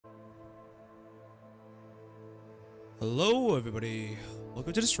Hello everybody,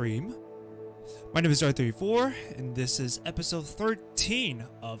 welcome to the stream. My name is R34 and this is episode 13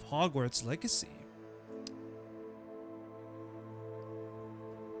 of Hogwarts Legacy.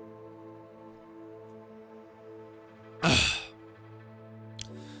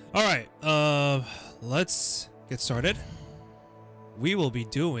 Alright, let's get started. We will be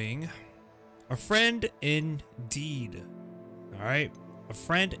doing a friend indeed. Alright, a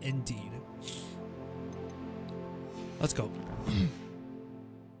friend indeed. Let's go. Let's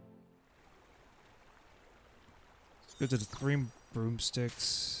go to the 3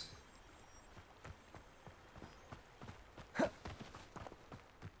 broomsticks.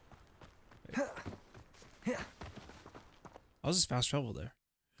 How's this fast travel there?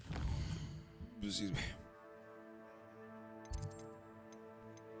 Excuse me.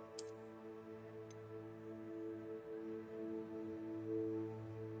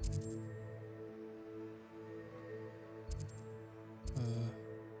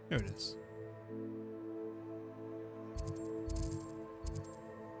 There it is.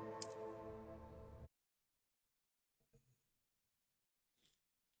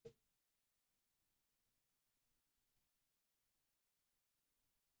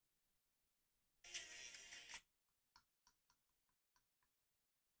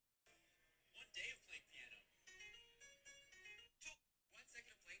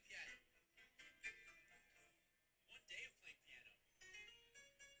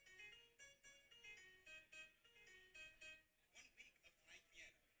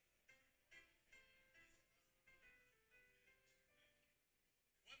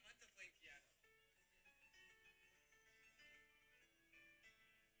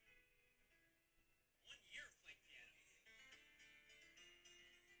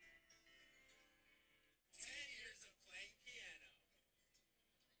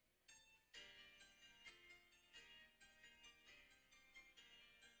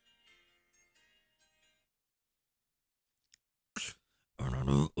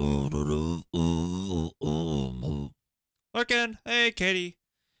 Lurkin! Hey, Katie.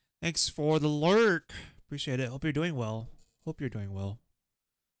 Thanks for the lurk. Appreciate it. Hope you're doing well. Hope you're doing well.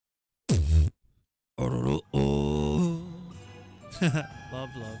 Love, love.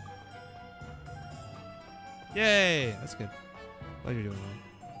 Yay! That's good. Glad you're doing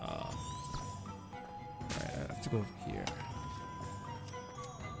well. Alright, I have to go over here.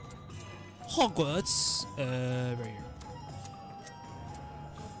 Hogwarts! Right here.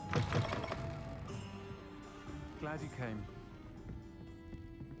 Glad you came.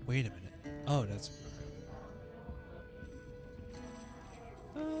 Wait a minute. Oh, that's...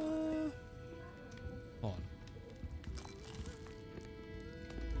 hold on.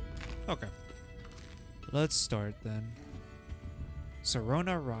 Okay. Let's start then.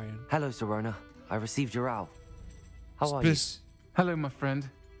 Serona Ryan. Hello, Serona. I received your owl. How are you? Hello, my friend.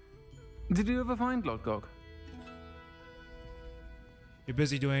 Did you ever find Lodgok? You're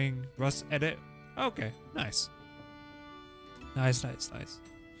busy doing Rust edit? Okay, nice. Nice.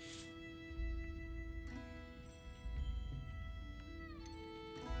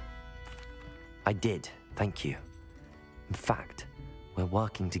 I did, thank you. In fact, we're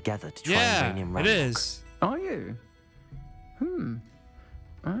working together to try and rein in Rowland. It is. Are you?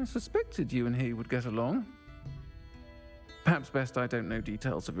 I suspected you and he would get along. Perhaps best I don't know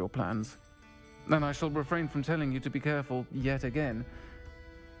details of your plans. And I shall refrain from telling you to be careful yet again.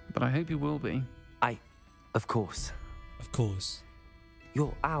 But I hope you will be. Of course. Of course.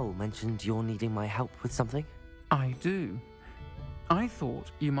 Your owl mentioned you're needing my help with something? I do. I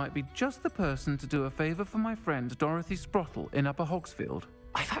thought you might be just the person to do a favor for my friend Dorothy Sprottle in Upper Hogsfield.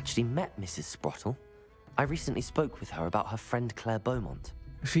 I've actually met Mrs. Sprottle. I recently spoke with her about her friend Claire Beaumont.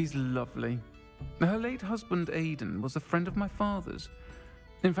 She's lovely. Her late husband Aidan was a friend of my father's.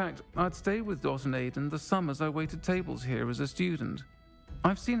 In fact, I'd stay with Dot and Aidan the summers I waited tables here as a student.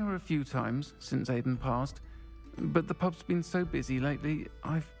 I've seen her a few times since Aidan passed, but the pub's been so busy lately,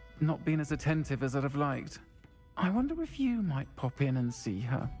 I've not been as attentive as I'd have liked. I wonder if you might pop in and see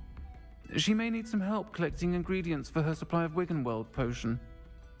her. She may need some help collecting ingredients for her supply of Wiggenweld potion.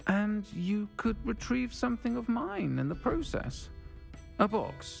 And you could retrieve something of mine in the process. A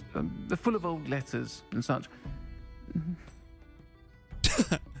box, full of old letters and such.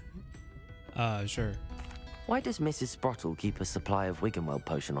 Sure. Why does Mrs. Sprottle keep a supply of Wiggenweld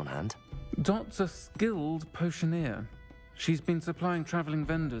potion on hand? Dot's a skilled potioneer. She's been supplying traveling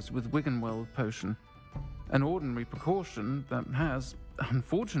vendors with Wiggenweld potion. An ordinary precaution that has,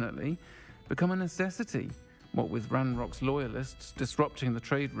 unfortunately, become a necessity, what with Ranrock's loyalists disrupting the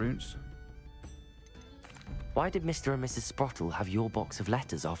trade routes. Why did Mr. and Mrs. Sprottle have your box of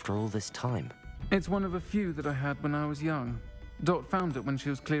letters after all this time? It's one of a few that I had when I was young. Dot found it when she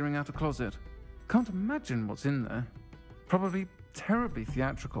was clearing out a closet. Can't imagine what's in there. Probably terribly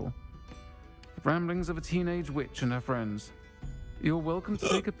theatrical. The ramblings of a teenage witch and her friends. You're welcome to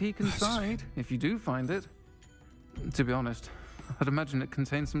take a peek inside, if you do find it. To be honest, I'd imagine it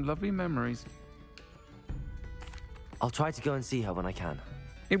contains some lovely memories. I'll try to go and see her when I can.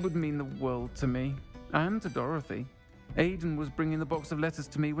 It would mean the world to me, and to Dorothy. Aiden was bringing the box of letters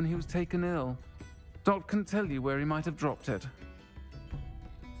to me when he was taken ill. Dot can tell you where he might have dropped it.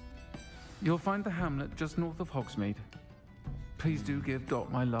 You'll find the hamlet just north of Hogsmeade. Please do give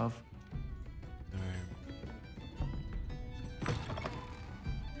Dot my love.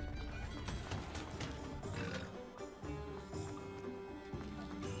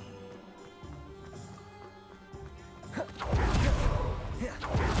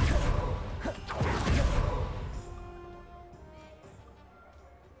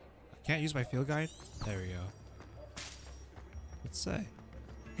 Can't use my field guide? There we go. Let's say.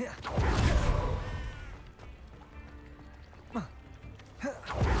 There you go.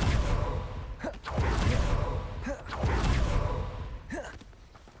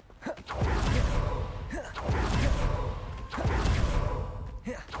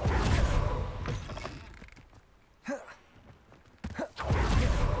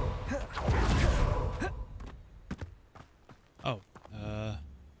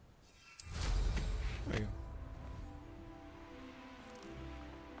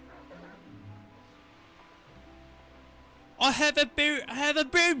 I have a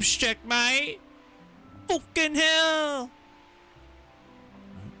broomstick, mate. Fucking hell.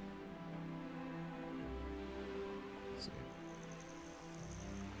 Let's see.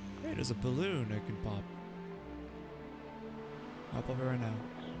 Hey, there's a balloon I can pop. I'll pop it right now.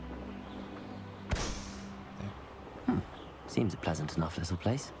 There. Seems a pleasant enough little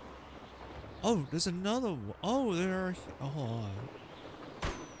place. Oh, there's another one. Oh, there are. Oh, hold on.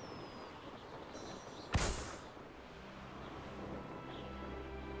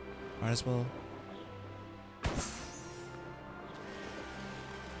 Might as well.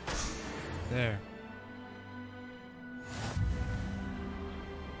 There.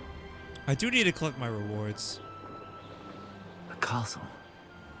 I do need to collect my rewards. A castle.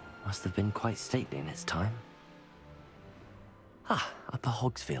 Must have been quite stately in its time. Ah, Upper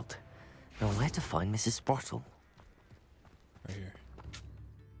Hogsfield. Now where to find Mrs. Sprottle? Right here.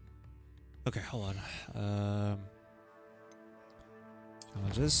 Okay, hold on.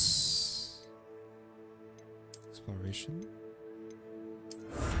 Challenges. Exploration.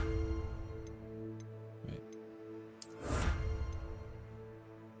 Wait.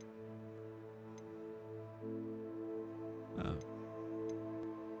 Oh.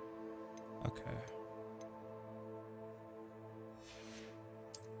 Okay.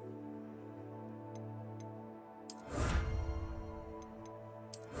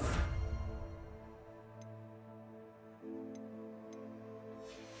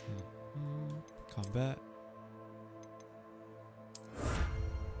 Combat.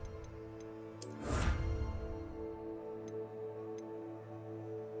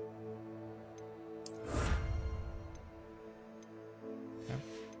 Okay.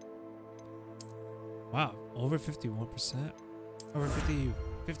 Wow, over 51%? Over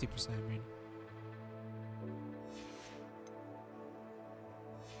 50%, I mean.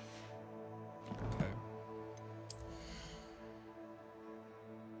 Okay.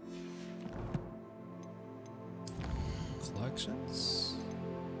 Collections.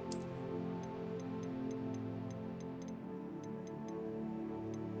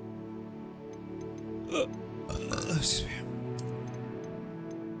 Excuse me.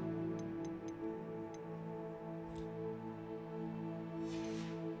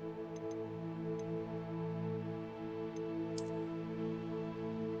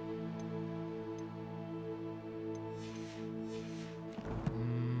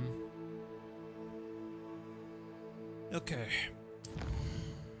 Okay.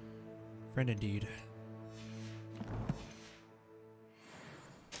 Friend indeed.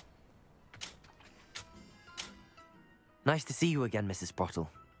 Nice to see you again, Mrs. Sprottle.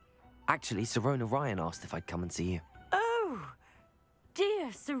 Actually, Sirona Ryan asked if I'd come and see you. Oh, dear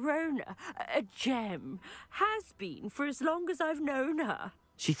Sirona, a gem. Has been for as long as I've known her.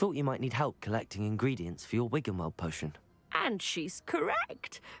 She thought you might need help collecting ingredients for your Wiggenweld potion. And she's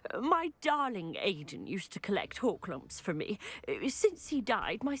correct. My darling Aiden used to collect hawk lumps for me. Since he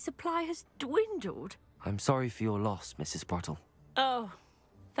died, my supply has dwindled. I'm sorry for your loss, Mrs. Sprottle. Oh,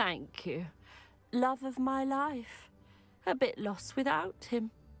 thank you. Love of my life. A bit lost without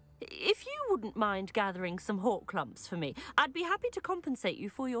him. If you wouldn't mind gathering some hawk lumps for me, I'd be happy to compensate you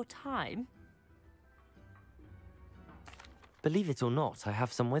for your time. Believe it or not, I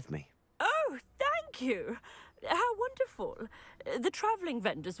have some with me. Oh, thank you. How wonderful. The travelling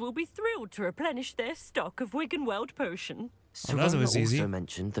vendors will be thrilled to replenish their stock of Wiggenweld potion. Serona was easy. also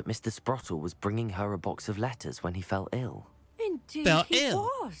mentioned that Mr. Sprottle was bringing her a box of letters when he fell ill. Indeed, Fell he ill?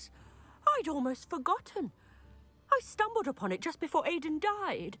 was. I'd almost forgotten. I stumbled upon it just before Aidan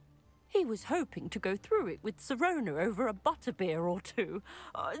died. He was hoping to go through it with Serona over a butterbeer or two.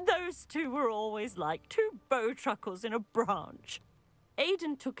 Those two were always like two bowtruckles in a branch.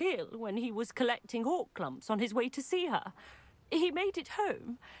 Aidan took ill when he was collecting hawk clumps on his way to see her. He made it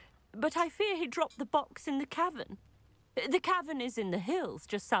home, but I fear he dropped the box in the cavern. The cavern is in the hills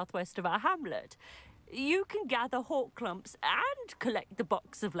just southwest of our hamlet. You can gather hawk clumps and collect the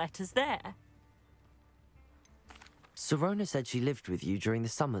box of letters there. Serona said she lived with you during the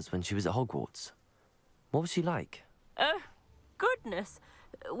summers when she was at Hogwarts. What was she like? Goodness.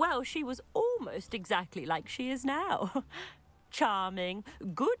 Well, she was almost exactly like she is now. Charming,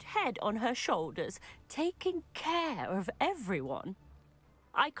 good head on her shoulders, taking care of everyone.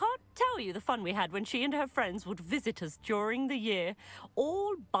 I can't tell you the fun we had when she and her friends would visit us during the year,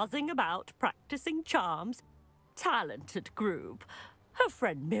 all buzzing about, practicing charms. Talented group. Her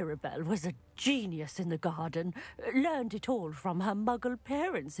friend Mirabelle was a genius in the garden. Learned it all from her muggle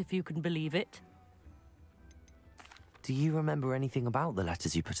parents, if you can believe it. Do you remember anything about the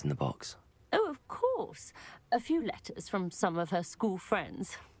letters you put in the box? Oh, of course. A few letters from some of her school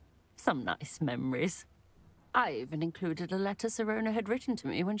friends. Some nice memories. I even included a letter Serona had written to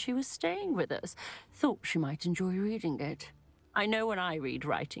me when she was staying with us. Thought she might enjoy reading it. I know when I read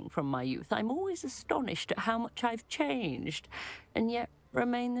writing from my youth, I'm always astonished at how much I've changed, and yet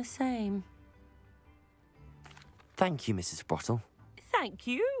remain the same. Thank you, Mrs. Sprottle. Thank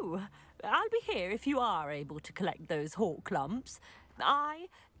you. I'll be here if you are able to collect those hawk lumps. I,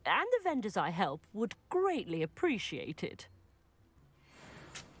 and the vendors I help, would greatly appreciate it.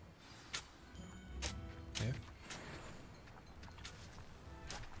 Okay.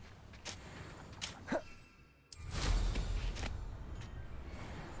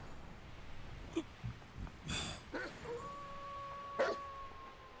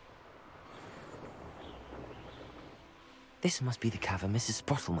 This must be the cavern Mrs.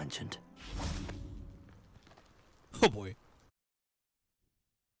 Sprottle mentioned. Oh boy.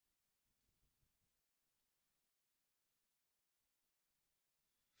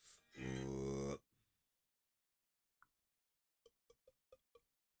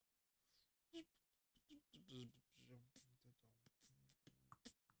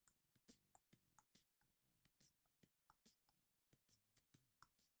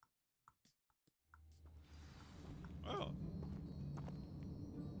 Oh.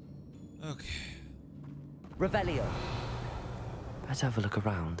 Okay. Revelio. Better have a look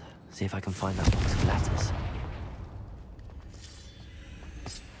around, see if I can find that box of letters.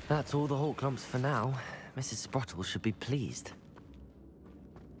 That's all the hawk clumps for now. Mrs. Sprottle should be pleased.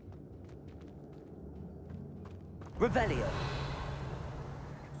 Revelio.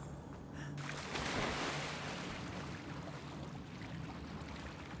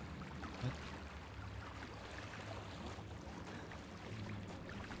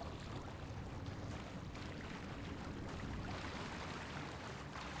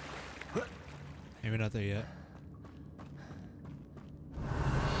 Maybe not there yet.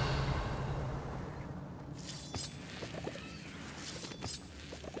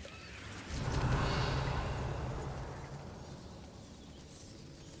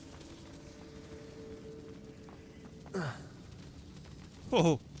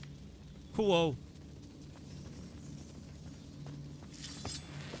 Whoa. Whoa.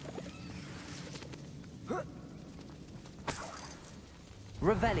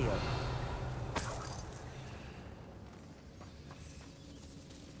 Revelio.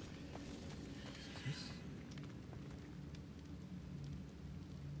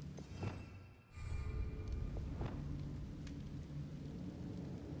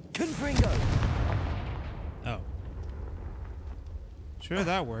 Confringo. Oh. Sure,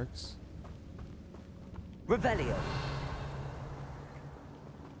 that works. Revelio.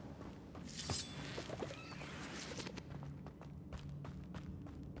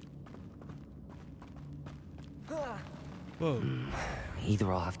 Whoa.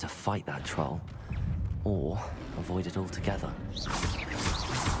 Either I'll have to fight that troll, or avoid it altogether.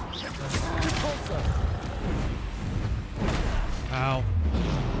 Ow.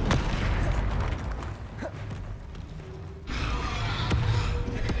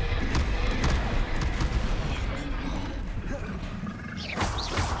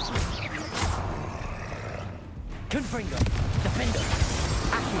 Confringo. Defender.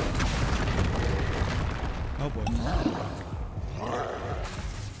 Accurate. Oh boy.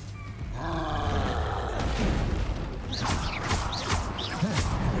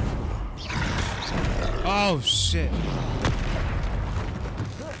 Oh shit.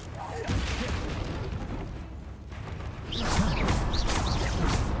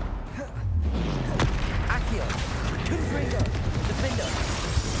 Accio, Confringo, Defender.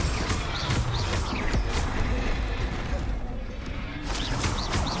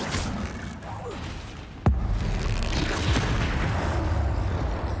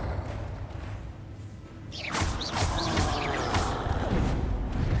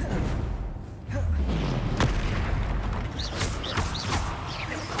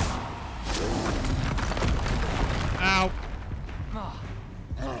 Ow.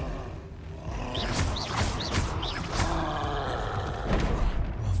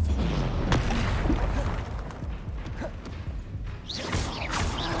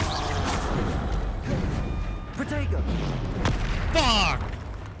 Protego, Fuck!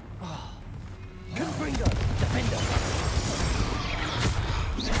 Confringo, Defender.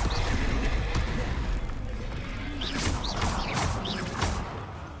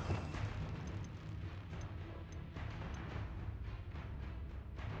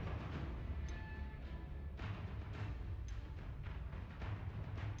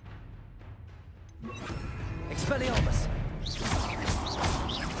 Expelliarmus.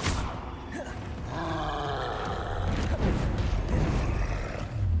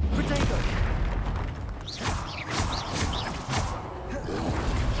 Protego.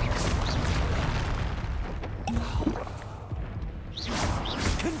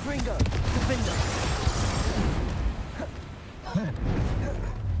 Confringo, Defender.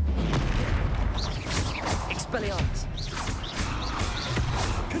 Expelliarmus.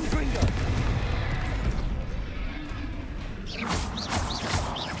 Confringo.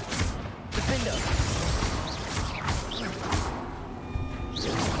 Defender.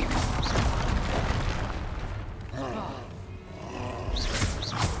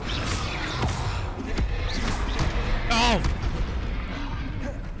 Oh!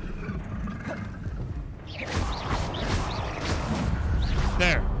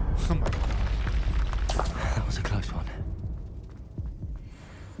 There. Oh my. That was a close one.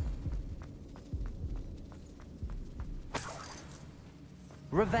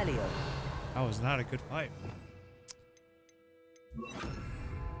 Revelio. That was not a good fight.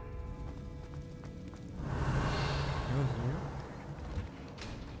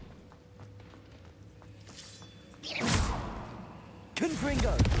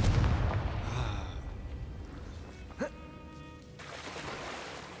 Confringo.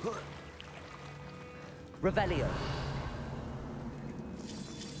 Revelio.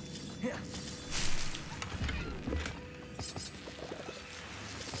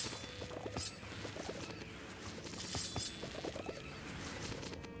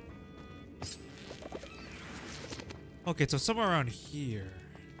 Okay, so somewhere around here.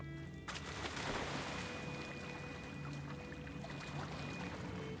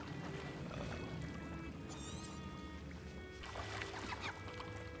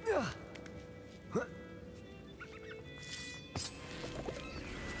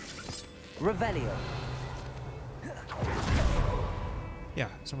 Revelio. Yeah,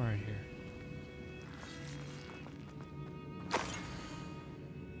 somewhere right here.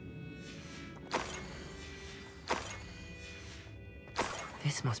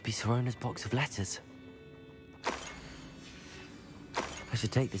 This must be Sirona's box of letters. I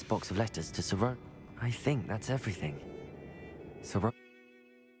should take this box of letters to Sirona. I think that's everything. Sirona.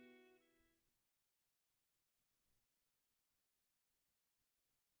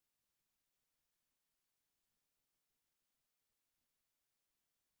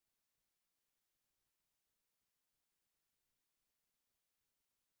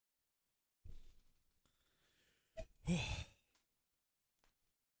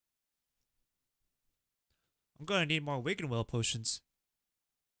 I'm gonna need more Wigan Well potions.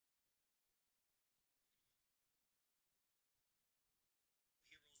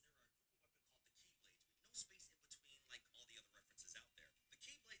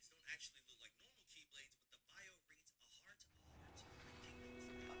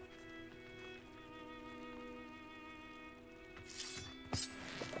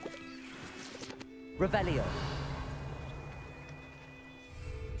 Revelio.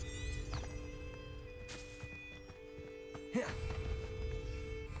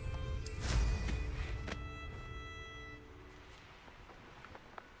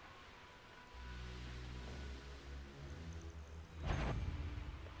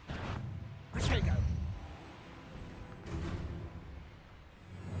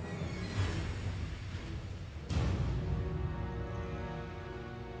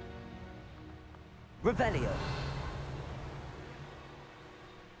 Revelio.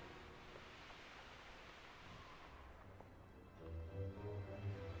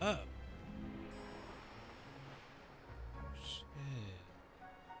 Oh. Shit.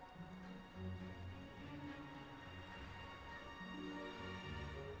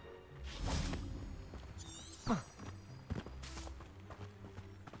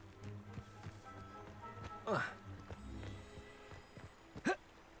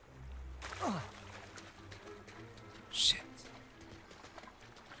 Shit.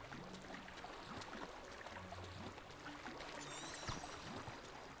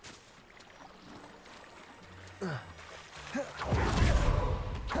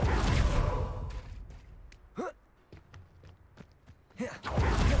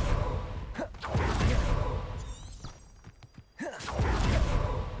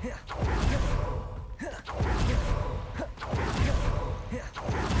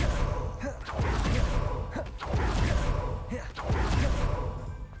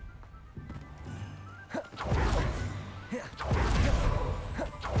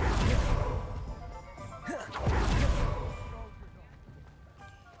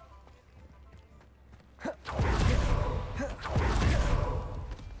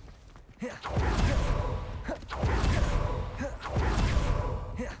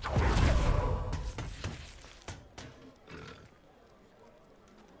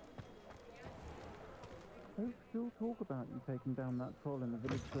 Folks still talk about you taking down that troll in the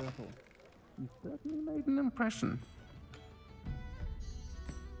village circle. You certainly made an impression.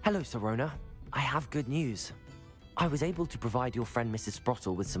 Hello, Serona. I have good news. I was able to provide your friend Mrs.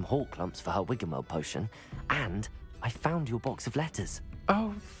 Sprottle with some hawk lumps for her Wiggenweld potion, and I found your box of letters.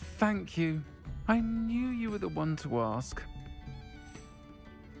 Oh, thank you. I knew you were the one to ask.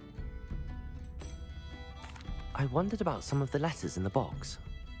 I wondered about some of the letters in the box.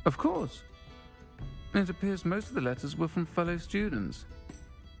 Of course. It appears most of the letters were from fellow students.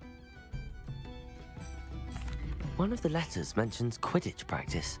 One of the letters mentions Quidditch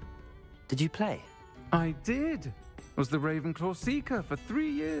practice. Did you play? I did. Was the Ravenclaw Seeker for 3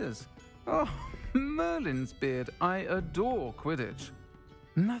 years. Oh, Merlin's beard. I adore Quidditch.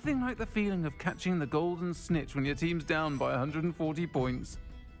 Nothing like the feeling of catching the golden snitch when your team's down by 140 points.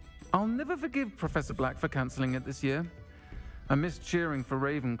 I'll never forgive Professor Black for cancelling it this year. I missed cheering for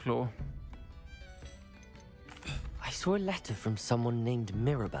Ravenclaw. I saw a letter from someone named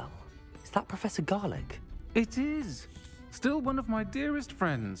Mirabelle. Is that Professor Garlick? It is. Still one of my dearest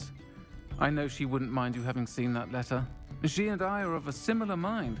friends. I know she wouldn't mind you having seen that letter. She and I are of a similar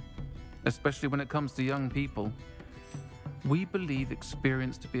mind, especially when it comes to young people. We believe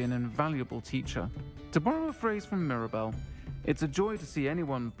experience to be an invaluable teacher. To borrow a phrase from Mirabelle, it's a joy to see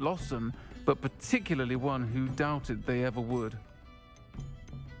anyone blossom, but particularly one who doubted they ever would.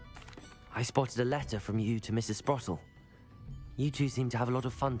 I spotted a letter from you to Mrs. Sprottle. You two seem to have a lot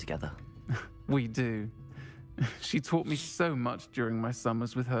of fun together. We do. She taught me so much during my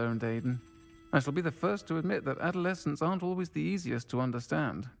summers with her and Aiden. I shall be the first to admit that adolescents aren't always the easiest to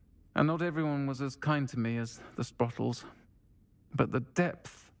understand. And not everyone was as kind to me as the Sprottles. But the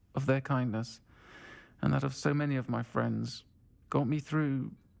depth of their kindness, and that of so many of my friends, got me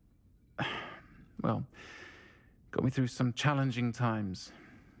through... well, got me through some challenging times,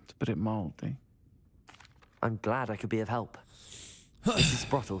 to put it mildly. I'm glad I could be of help. Mrs.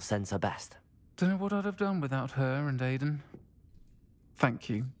 Sprottle sends her best. Don't know what I'd have done without her and Aiden. Thank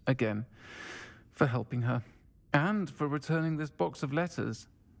you, again, for helping her, and for returning this box of letters.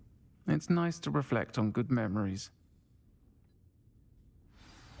 It's nice to reflect on good memories.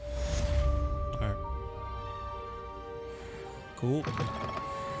 Alright. Cool.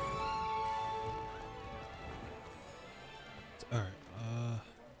 Alright,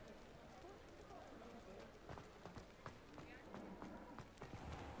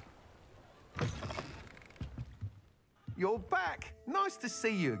 You're back! Nice to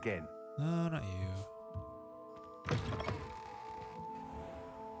see you again. no, not you.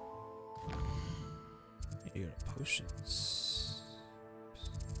 You got potions.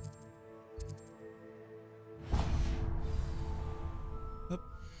 Up.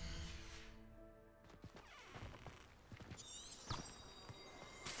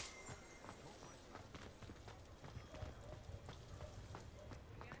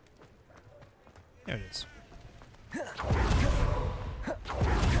 There it is.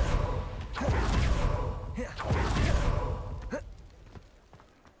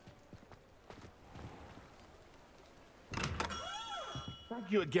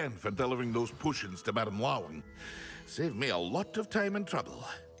 Thank you again for delivering those potions to Madame Lowen. Saved me a lot of time and trouble.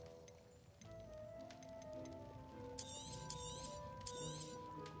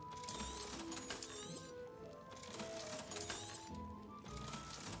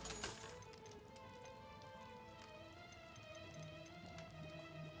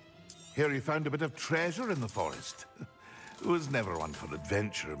 Hear you found a bit of treasure in the forest. Was never one for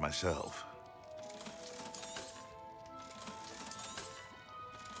adventure myself.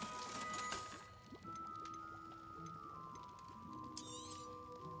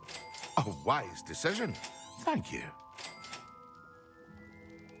 A wise decision. Thank you.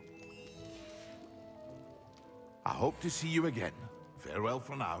 I hope to see you again. Farewell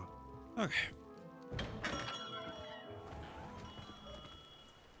for now. Okay.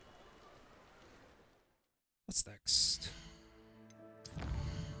 What's next?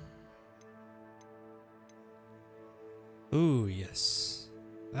 Ooh, yes.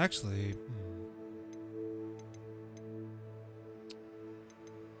 Actually,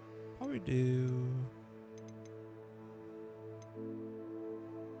 probably do.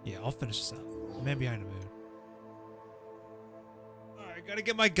 Yeah, I'll finish this out. Man Behind the Moon. Alright, gotta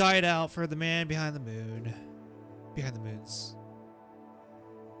get my guide out for the Man Behind the Moon. Behind the Moons.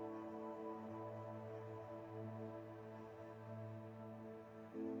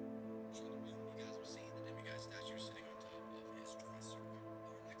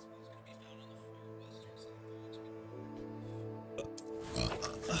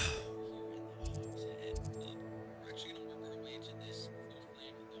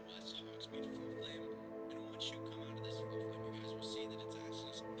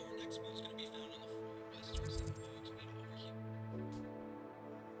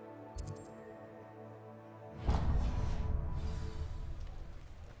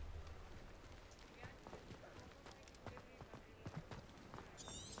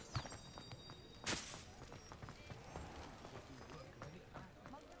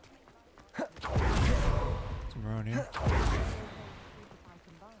 Somewhere around here.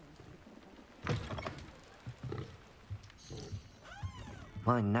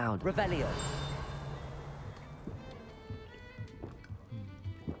 Mine now. Revelio.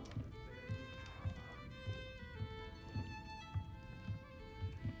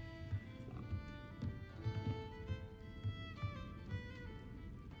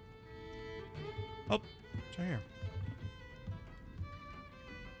 Oh, it's right here.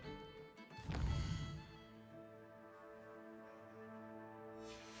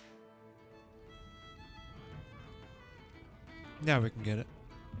 Now we can get it.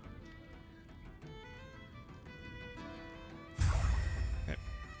 Okay.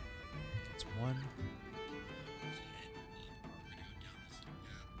 That's one.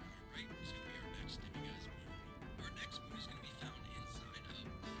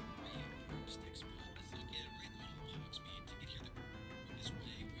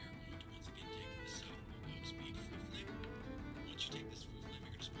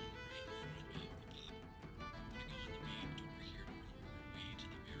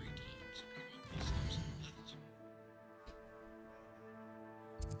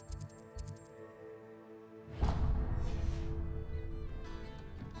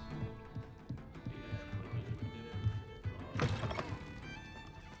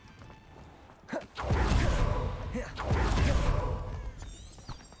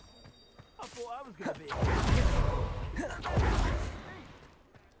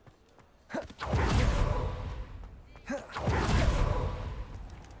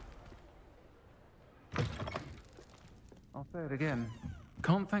 I'll say it again.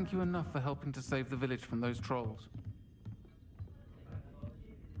 Can't thank you enough for helping to save the village from those trolls.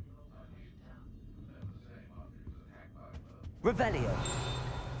 Revelio.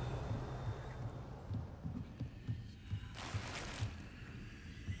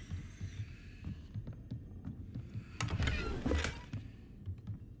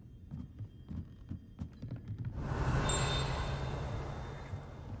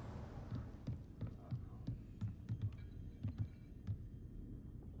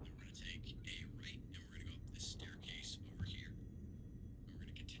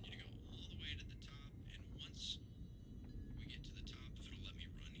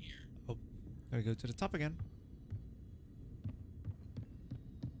 Gotta go to the top again.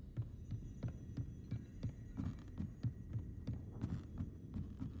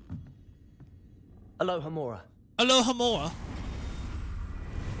 Aloha Mora. Aloha Moa.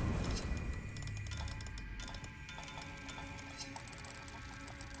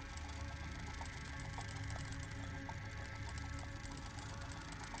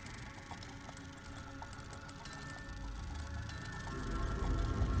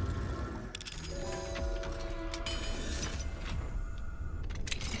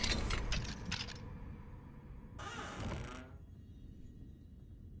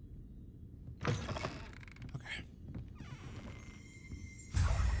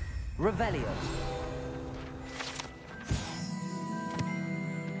 Revelio.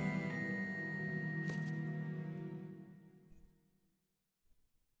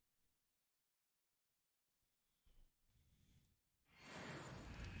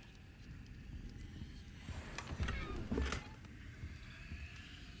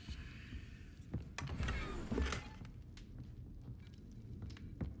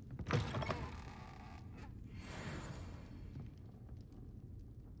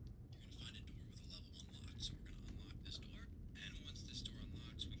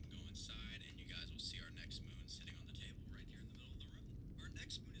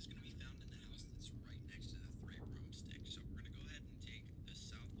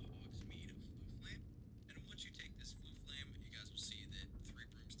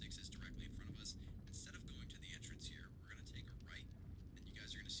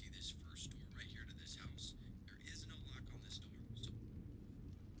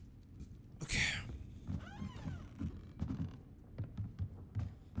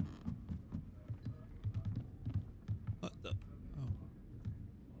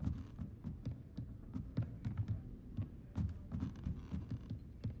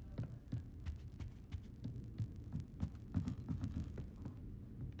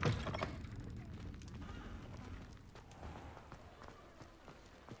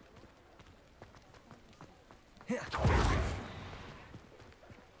 No,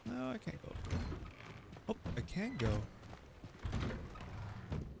 I can't go. Oh, I can go.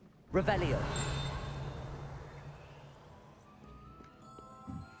 Revelio.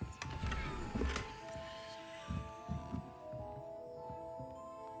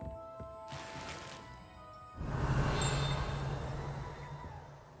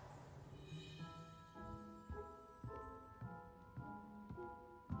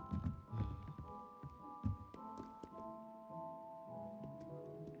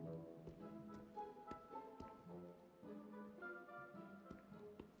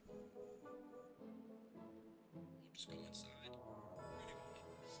 Just go inside. We're gonna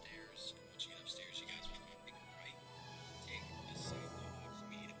go upstairs. And once you get upstairs, you guys will make a right. Take the south of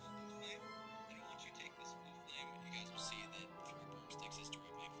Hogsmeade full flame. And once you take this full flame, you guys will see that our broomsticks is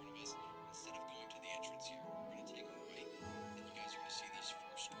directly in front of us. Instead of going to the entrance here, we're gonna take a right. And you guys are gonna see this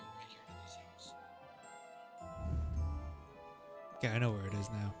first door right here to this house. Okay, I know where it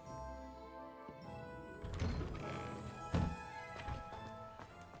is now.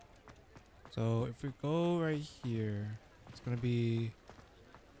 So if we go right here, it's gonna be...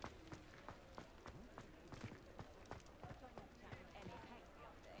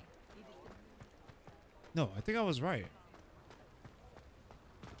 No, I think I was right.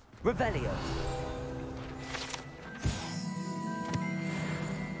 Revelio.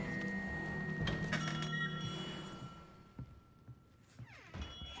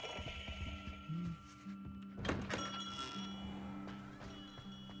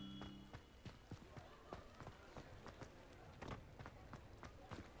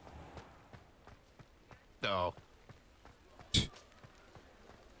 No.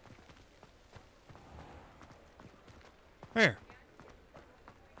 Where?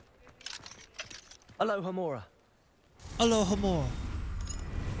 Aloha Mora. Aloha more.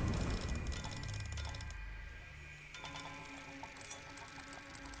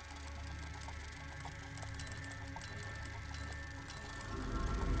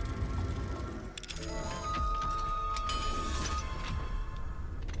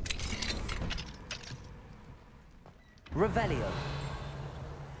 Revelio.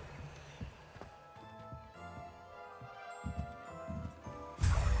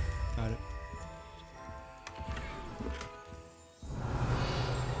 Got it.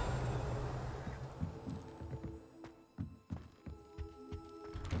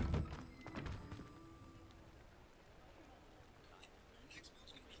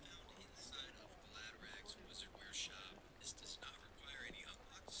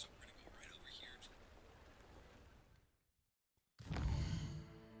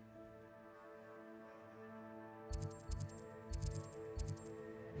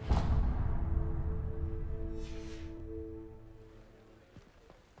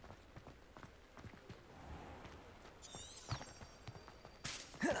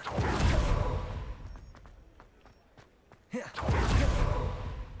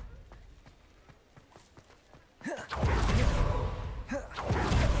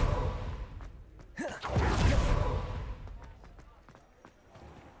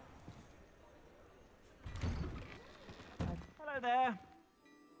 Hello there.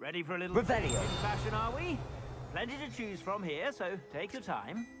 Ready for a little Revelio. change in fashion, are we? Plenty to choose from here, so take your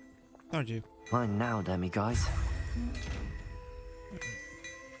time. Aren't you? Mine now, Demi guys.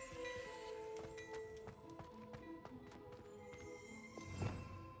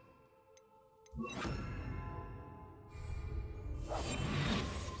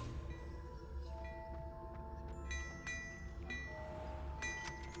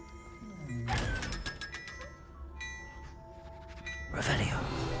 Revelio.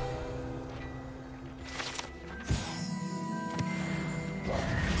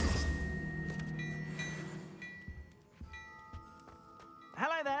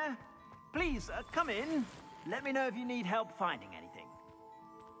 Hello there. Please, come in. Let me know if you need help finding anything.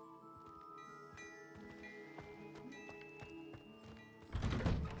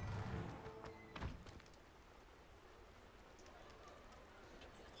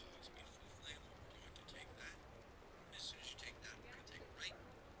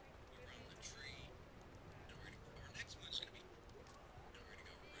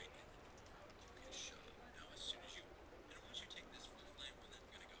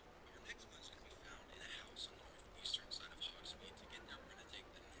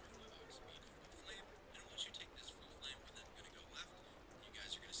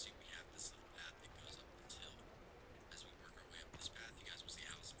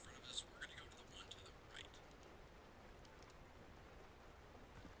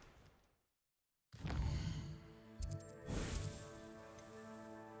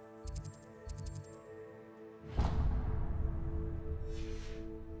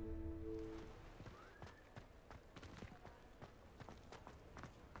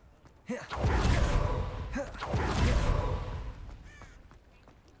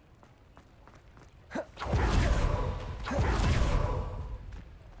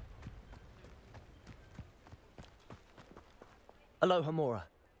 Aloha Mora.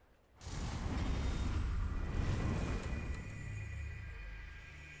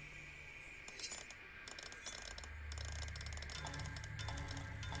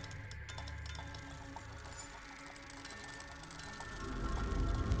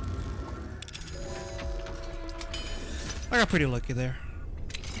 I got pretty lucky there.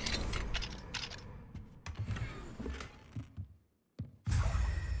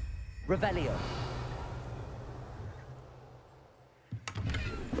 Revelio.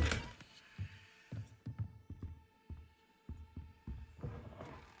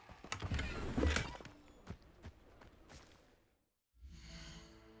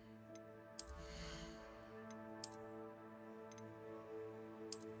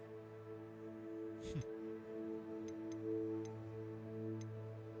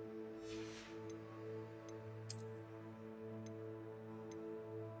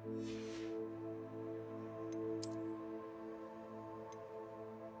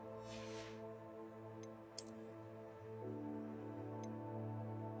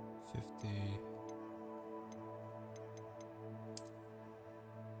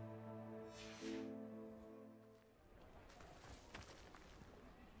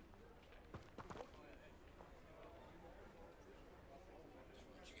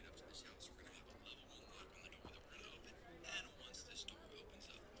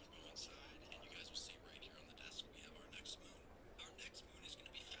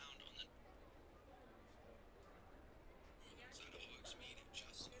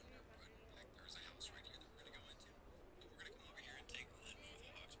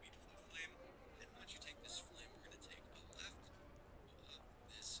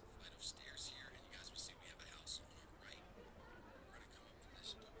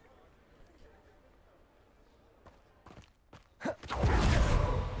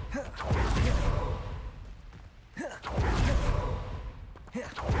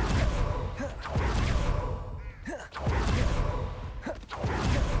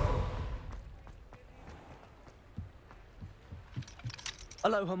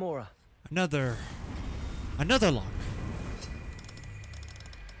 Aloha Mora. Another lock.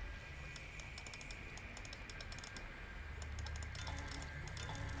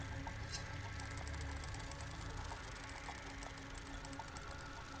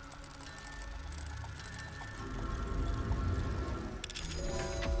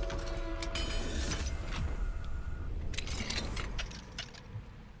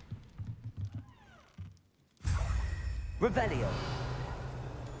 Revelio.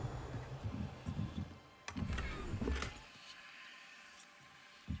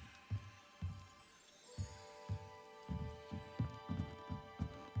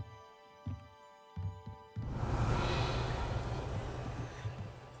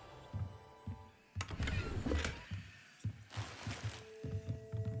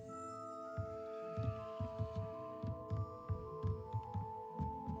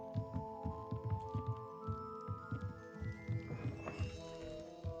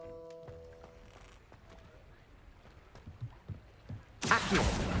 Accio.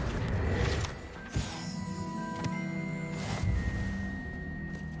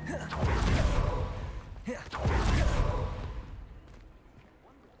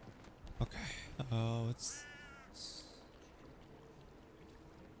 Okay. Let's.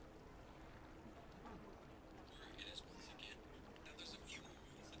 Where it is once again. Now there's a few more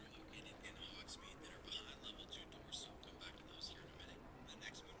rooms that are located in Hogsmeade that are behind level 2 doors, so I'll come back to those here in a minute. The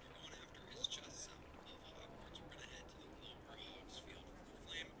next one we're going after is just south of Hogwarts. We're gonna head to the lower Hogsfield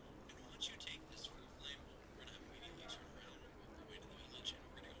Flame,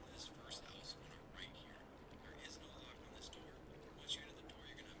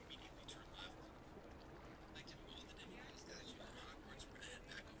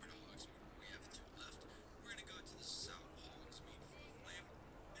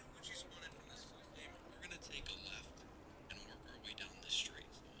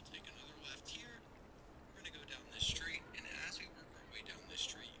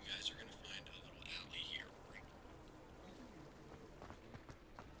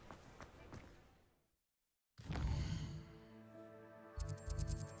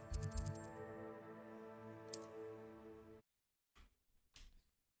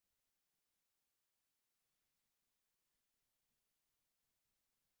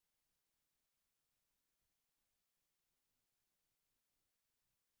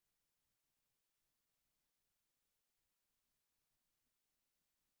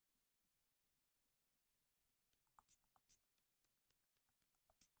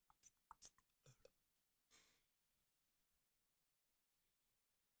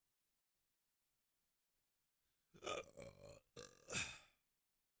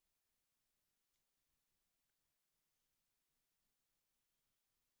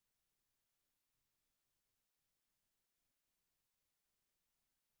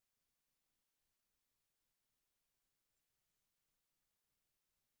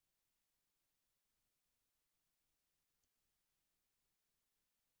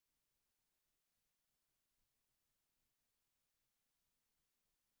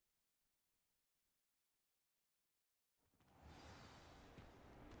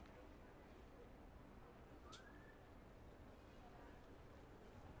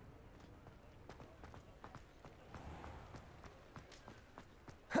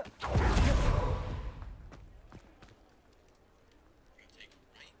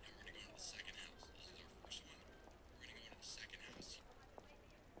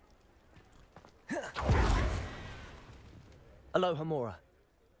 Aloha Mora.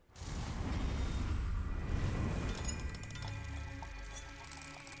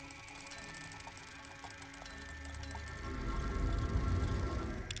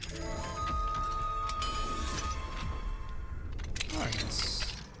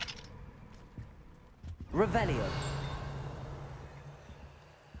 Nice. Revelio.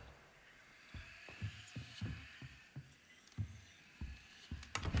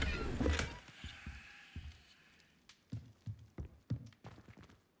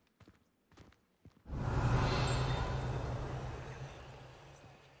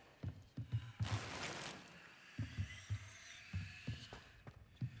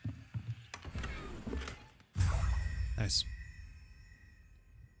 Nice.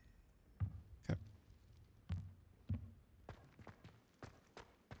 Okay.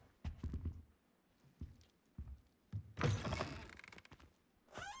 You've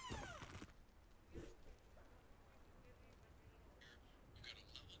got a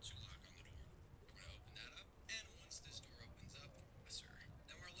level 2 lock on the door. We're going to open that up, and once this door opens up, yes, sir.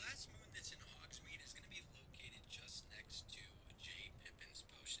 Now, our last moon that's in Hogsmeade is going to be located just next to J. Pippin's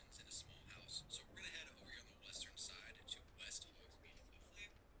Potions in a small house. So we're going to head over here on the western side to West Hogsmeade Floo Flame.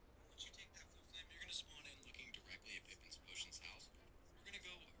 Once you take that Floo Flame, you're going to spawn in looking directly at Pippin's Potions house. We're going to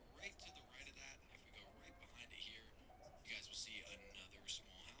go right to the right of that, and if we go right behind it here, you guys will see another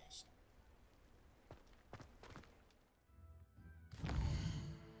small house.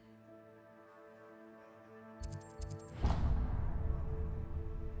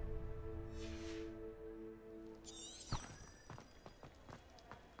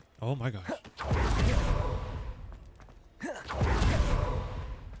 Oh my gosh.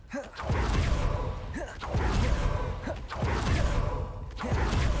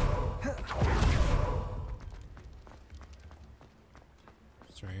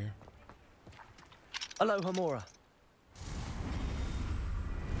 It's right here. Aloha Mora.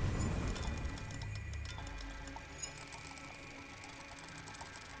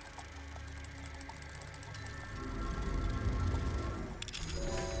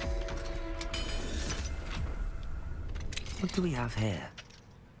 What do we have here?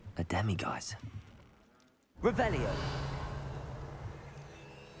 A demiguise. Revelio.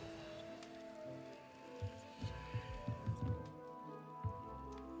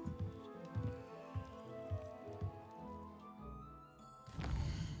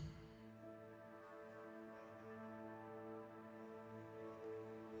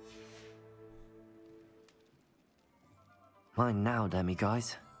 Mine now,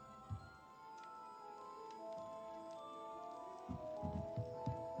 demiguise.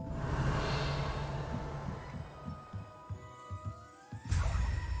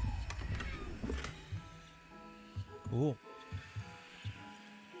 Cool.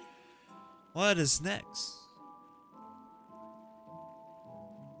 What is next?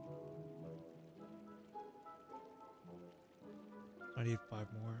 I need 5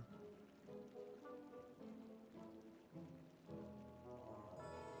 more.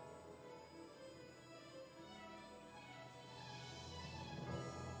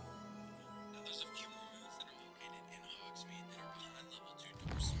 Now, there's a few more moons that are located in Hogsmeade that are behind level 2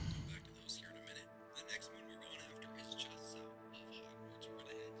 doors, so we'll come back to those here in a minute. The next moon we're going after is just south of Hogwarts. We're going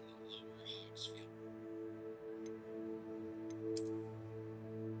to head to the lower Hogsfield.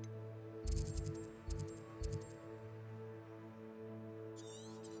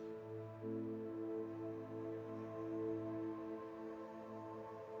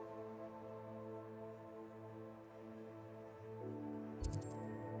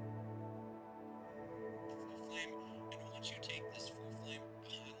 Full flame, and once you take this full flame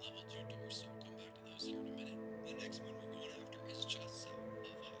behind level 2 doors, so we'll come back to those here in a minute. The next one we're going after is just south of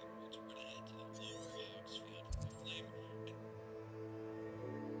Hogwarts. We're gonna head to the lower Hogsfield full flame.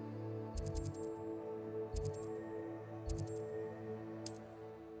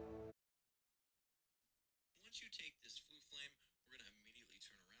 And once you take this full flame, we're gonna immediately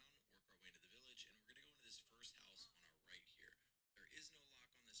turn around, work our way into the village, and we're gonna go into this first house on our right here. There is no lock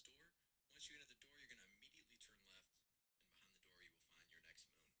on this door. Once you enter the door, you're gonna immediately turn left, and behind the door you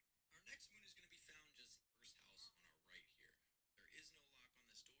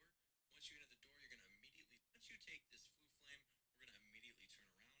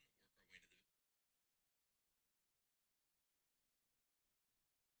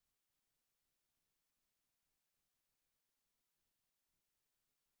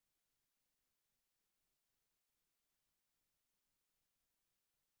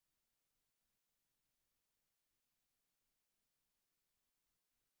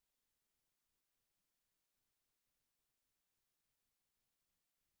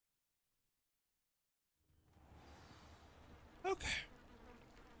Okay.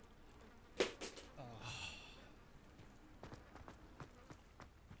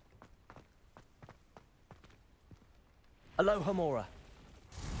 Aloha Mora.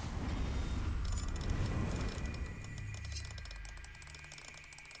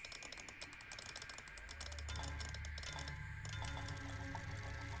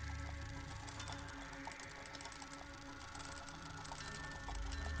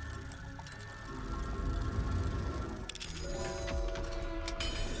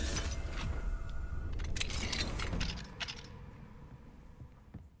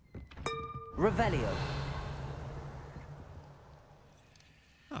 Revelio.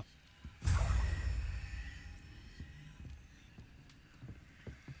 Oh.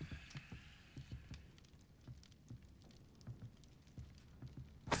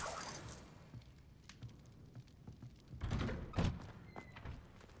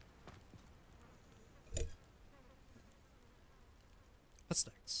 What's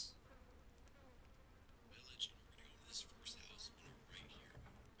next? Village, and we're gonna go to this first house on our right here.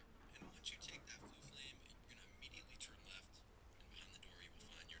 And once you take that blue flame, you're gonna immediately turn left, and behind the door you will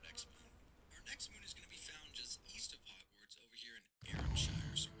find your next moon. Our next moon is gonna be found just east of Hogwarts, over here in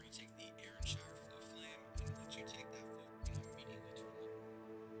Aaronshire. So we're gonna take the Aaronshire blue flame, and once you take that blue, we're gonna immediately turn left.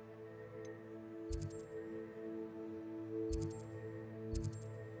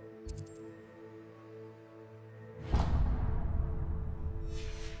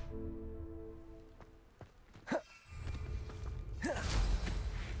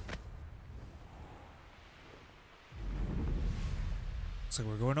 So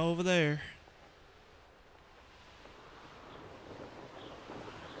we're going over there.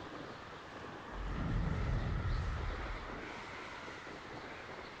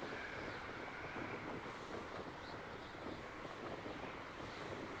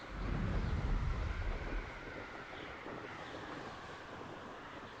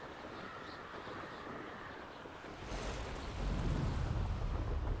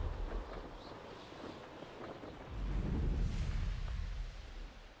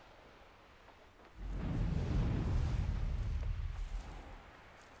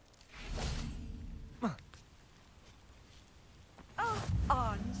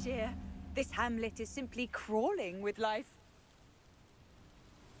 Arnshire. This hamlet is simply crawling with life.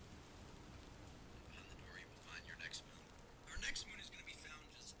 Behind the door you will find your next moon. Our next moon is gonna be found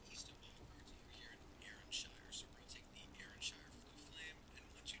just east of Hogwarts, over here in Aaronshire. So we're gonna take the Aaronshire blue flame, and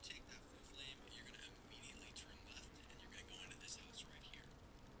once you take that blue flame, you're gonna immediately turn left, and you're gonna go into this house right here.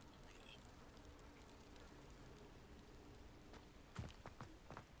 We're gonna open.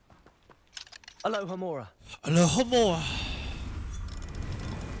 Aloha Mora. Aloha Mora.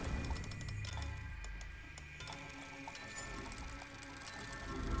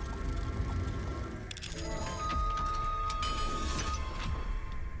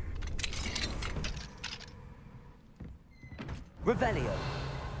 Revelio.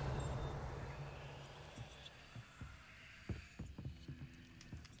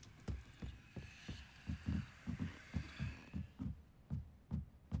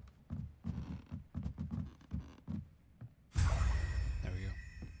 There we go.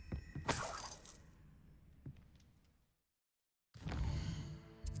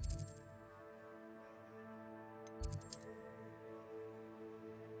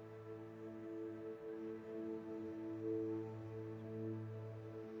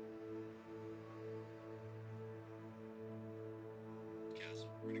 Castle.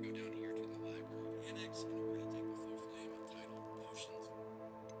 We're gonna go down here to the library annex, and we're gonna take the full flame entitled Potions.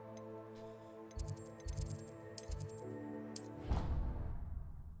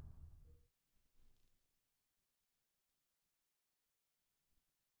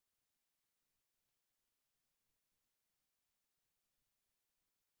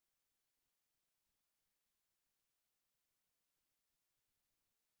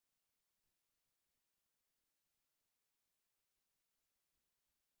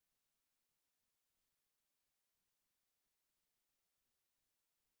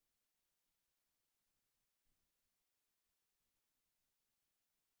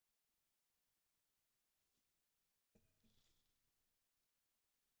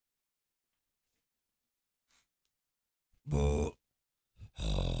 Buh.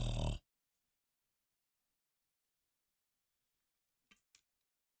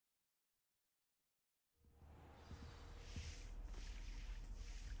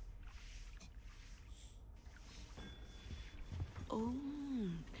 Oh,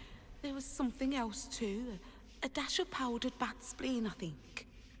 there was something else too. A dash of powdered bat spleen, I think.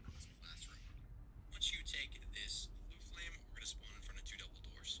 Last room. Once you take this blue flame, we're gonna spawn in front of two double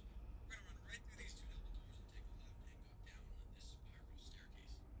doors. We're gonna run right through these two double doors and take a left and go down this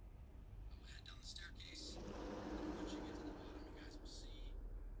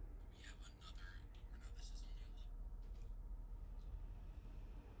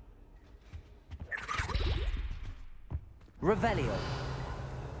Revelio.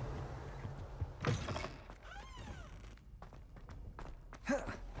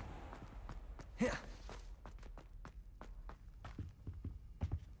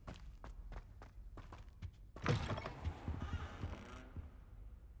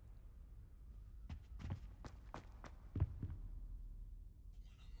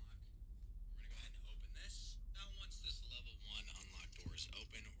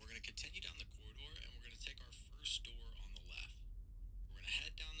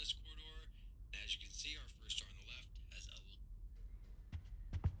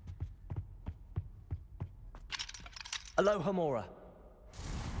 Alohomora.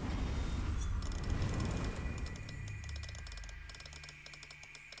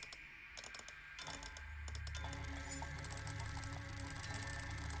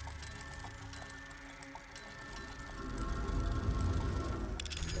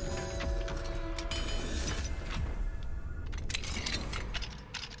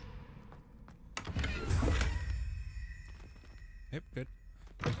 Yep, good.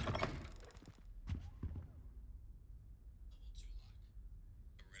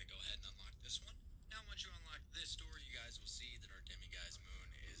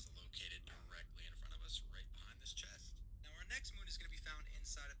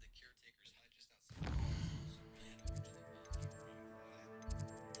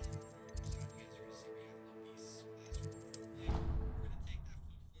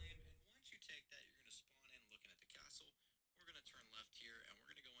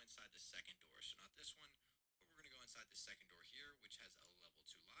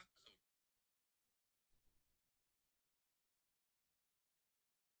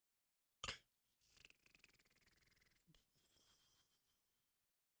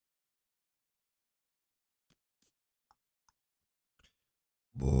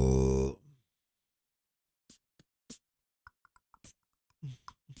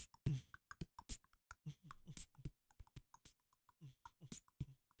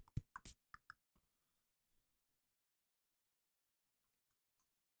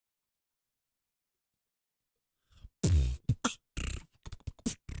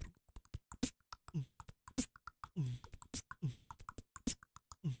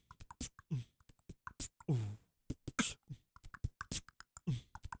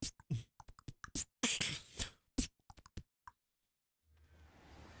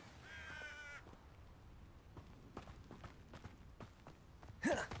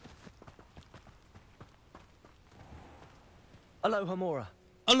 Alohomora.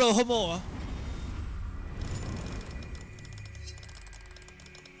 Alohomora.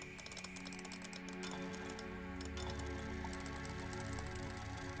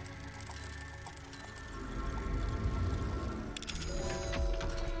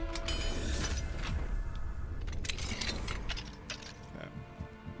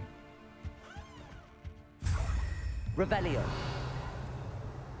 Revelio.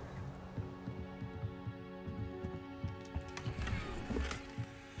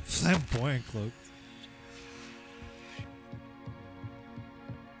 Flamboyant cloak.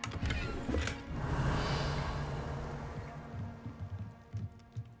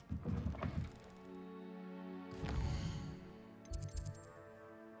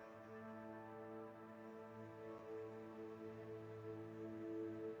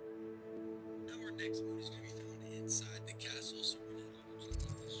 Our next moon is going to be found inside the castle, so we're not going to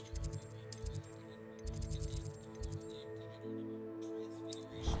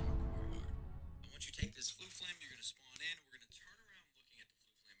once you take this flue flame, you're going to spawn in. We're going to turn around looking at the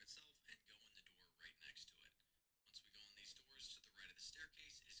flue flame itself and go in the door right next to it. Once we go in these doors, to the right of the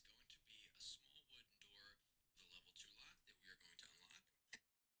staircase is going to be a small wooden door with a level 2 lock that we are going to unlock.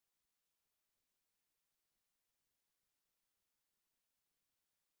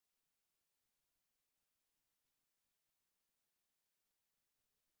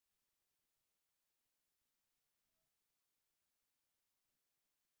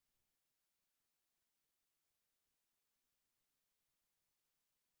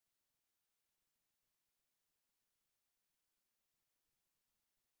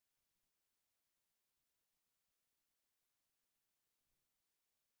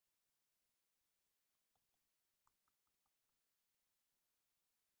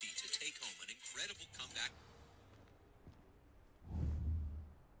 To take home an incredible comeback.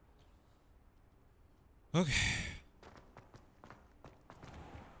 Okay.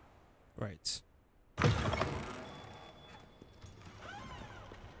 Right.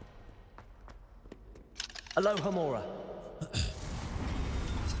 Alohomora.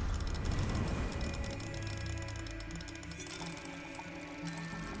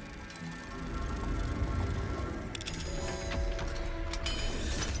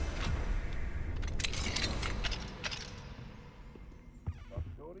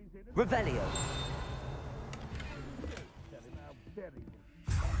 Revelio.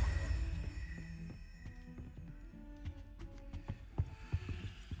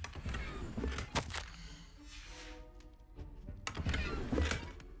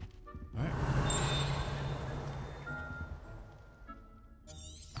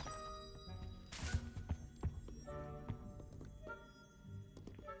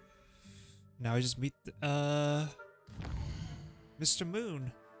 Now we just meet Mr.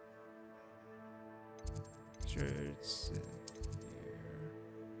 Moon. Sure, it's here.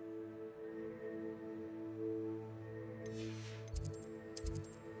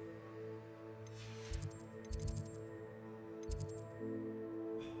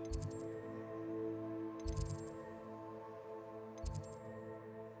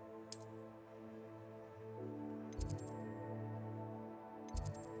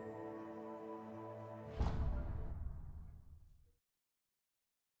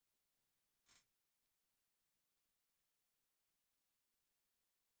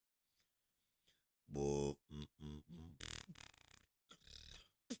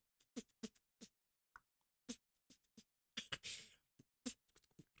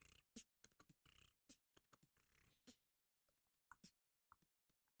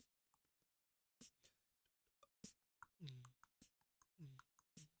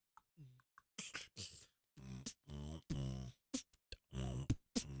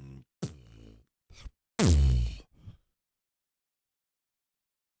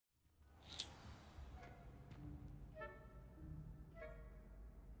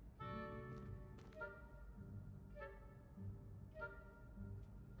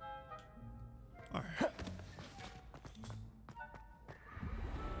 All right.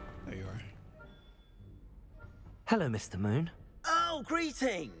 There you are. Hello, Mr. Moon. Oh,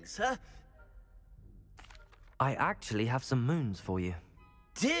 greetings. I actually have some moons for you.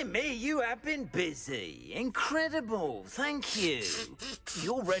 Dear me, you have been busy. Incredible. Thank you.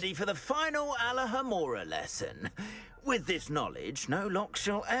 You're ready for the final Alahamora lesson. With this knowledge, no lock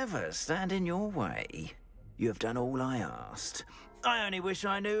shall ever stand in your way. You have done all I asked. I only wish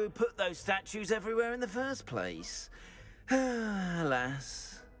I knew who put those statues everywhere in the first place.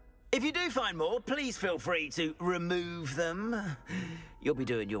 Alas. If you do find more, please feel free to remove them. You'll be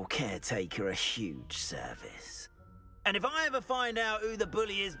doing your caretaker a huge service. And if I ever find out who the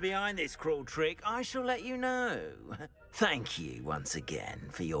bully is behind this cruel trick, I shall let you know. Thank you once again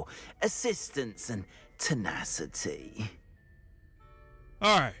for your assistance and tenacity.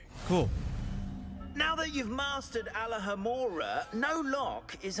 Alright, cool. Now that you've mastered Alahamora, no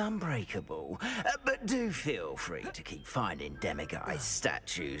lock is unbreakable. But do feel free to keep finding demiguise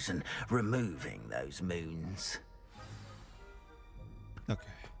statues and removing those moons. Okay.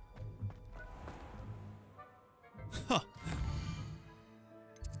 Huh.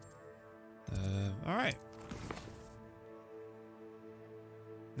 Alright.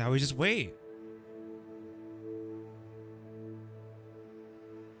 Now we just wait.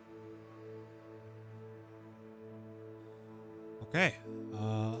 Okay,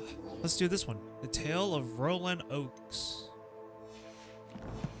 let's do this one. The Tale of Rowland Oaks.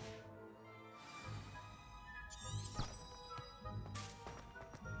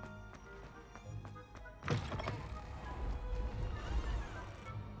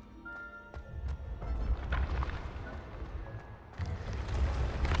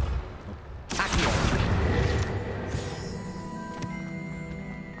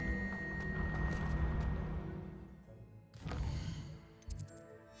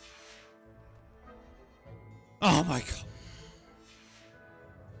 Oh my god.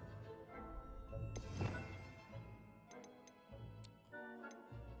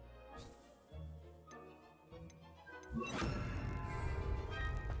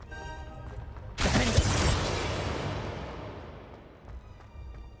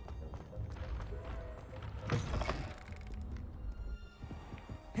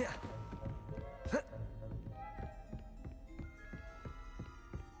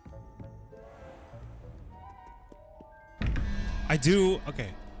 I do. Okay,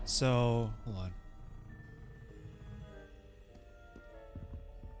 so hold on.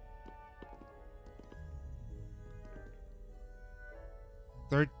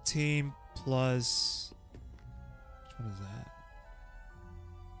 $13 plus. Which one is that?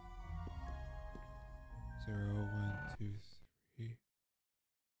 0, 1, 2, 3.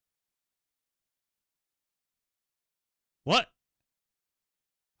 What?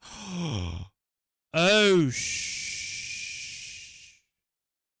 Oh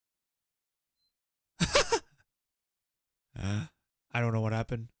I don't know what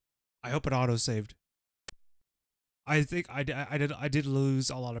happened. I hope it auto-saved. I think I did lose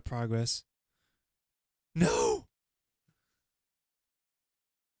a lot of progress. No.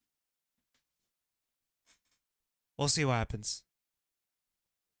 We'll see what happens.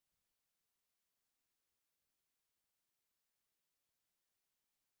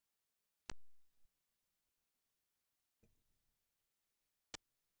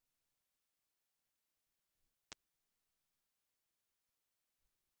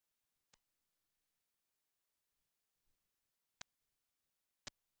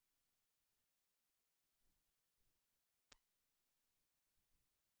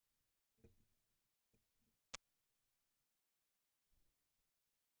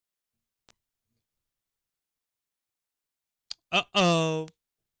 Uh-oh.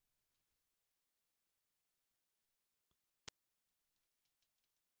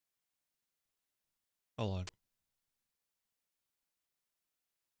 Hold on.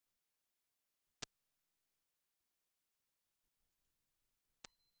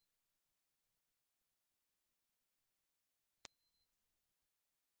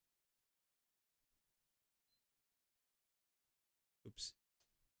 Oops.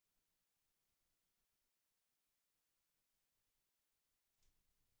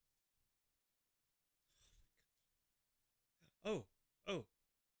 Oh. Oh.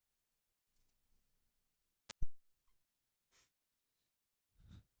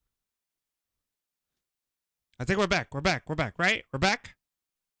 I think we're back. We're back. We're back, right? We're back?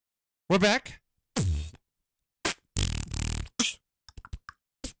 We're back?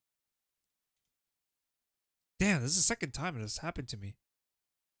 Damn, this is the second time it has happened to me.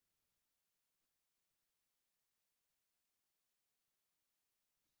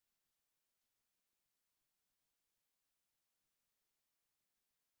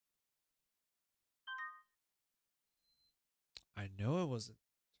 I know it wasn't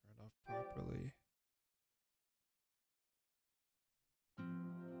turned off properly.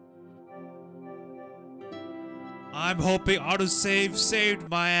 I'm hoping autosave saved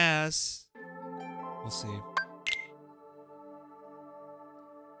my ass. We'll see.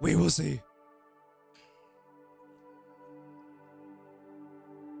 We will see.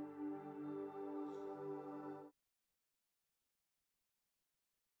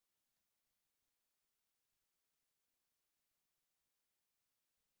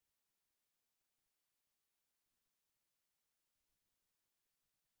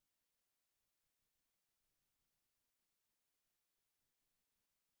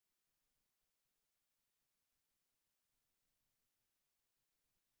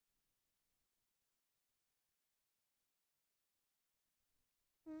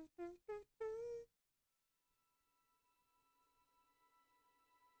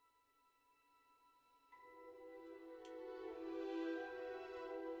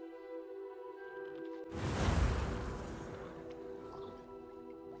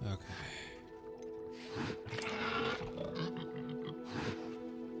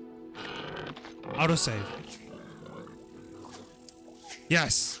 Autosave.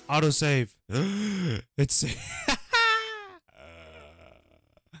 Yes, autosave. It's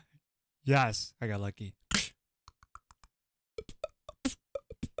yes, I got lucky.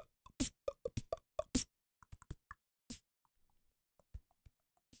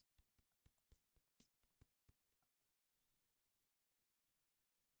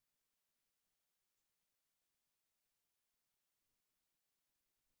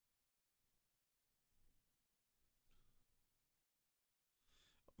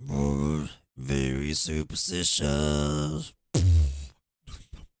 Very superstitious.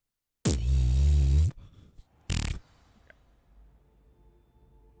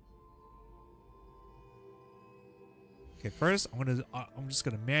 Okay, first I'm just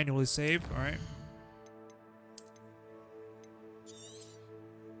gonna manually save. All right.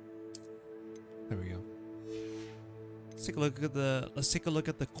 There we go. Let's take a look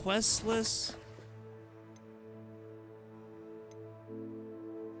at the quest list.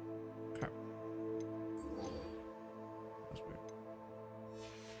 Crap. That's weird.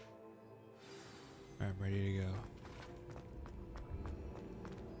 I'm ready to go.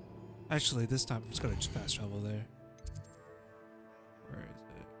 Actually, this time I'm just gonna fast travel there. Where is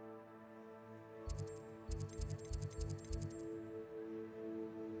it?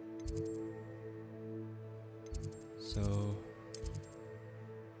 So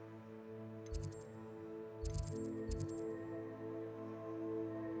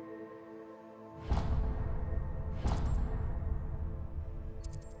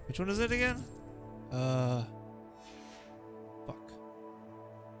which one is it again? Fuck.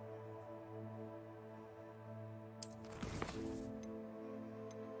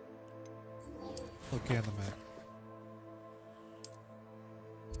 Okay, on the map.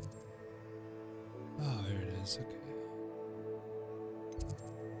 is. Okay.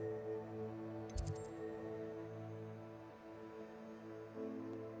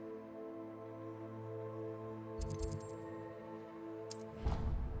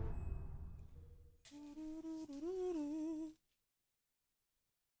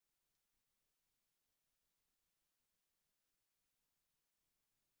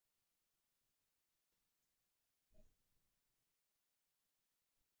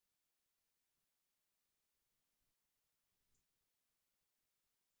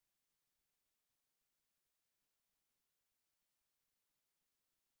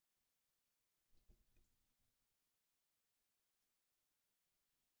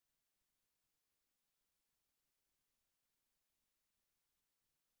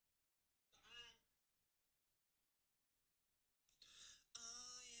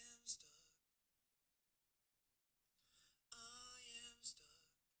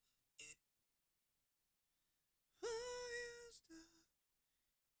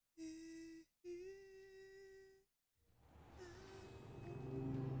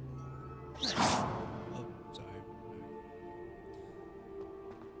 Oh, sorry.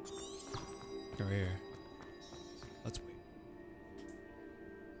 Go here. Let's wait.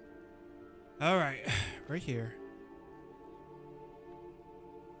 All right, right here.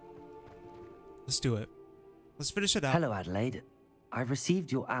 Let's do it. Let's finish it out. Hello, Adelaide. I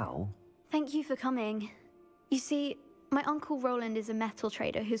received your owl. Thank you for coming. You see, my uncle Rowland is a metal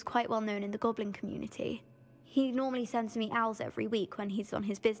trader who's quite well known in the goblin community. He normally sends me owls every week when he's on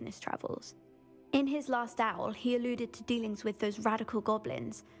his business travels. In his last owl, he alluded to dealings with those radical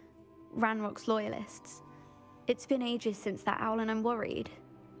goblins, Ranrock's loyalists. It's been ages since that owl and I'm worried.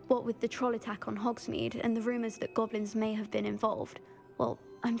 What with the troll attack on Hogsmeade and the rumors that goblins may have been involved, well,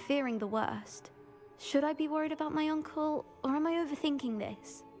 I'm fearing the worst. Should I be worried about my uncle, or am I overthinking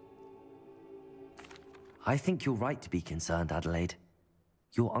this? I think you're right to be concerned, Adelaide.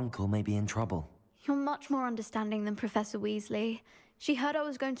 Your uncle may be in trouble. You're much more understanding than Professor Weasley. She heard I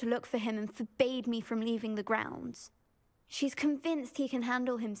was going to look for him and forbade me from leaving the grounds. She's convinced he can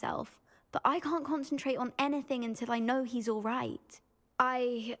handle himself, but I can't concentrate on anything until I know he's all right.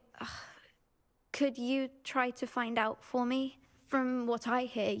 Could you try to find out for me? From what I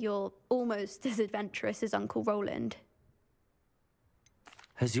hear, you're almost as adventurous as Uncle Rowland.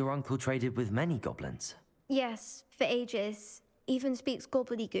 Has your uncle traded with many goblins? Yes, for ages. Even speaks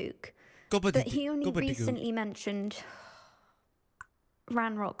gobbledygook. But he only recently mentioned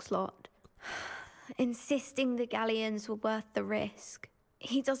Ranrock's lot, insisting the galleons were worth the risk.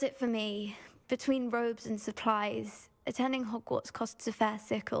 He does it for me. Between robes and supplies, attending Hogwarts costs a fair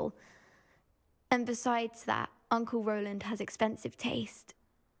sickle. And besides that, Uncle Rowland has expensive taste.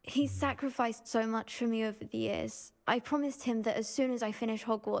 He's sacrificed so much for me over the years. I promised him that as soon as I finish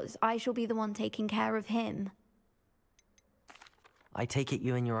Hogwarts, I shall be the one taking care of him. I take it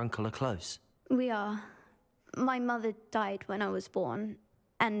you and your uncle are close. We are. My mother died when I was born,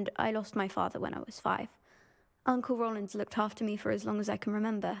 and I lost my father when I was 5. Uncle Rowland's looked after me for as long as I can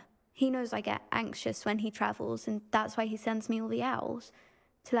remember. He knows I get anxious when he travels, and that's why he sends me all the owls,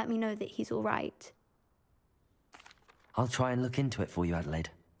 to let me know that he's all right. I'll try and look into it for you, Adelaide.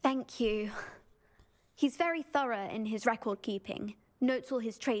 Thank you. He's very thorough in his record keeping, notes all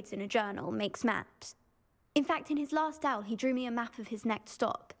his trades in a journal, makes maps. In fact, in his last owl, he drew me a map of his next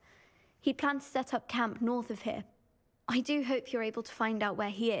stop. He planned to set up camp north of here. I do hope you're able to find out where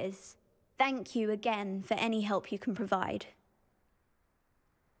he is. Thank you again for any help you can provide.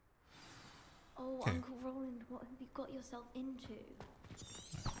 Oh, okay. Uncle Rowland, what have you got yourself into?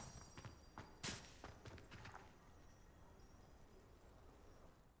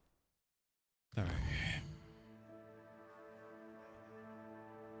 All right.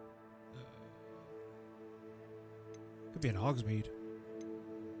 Could be in Hogsmeade.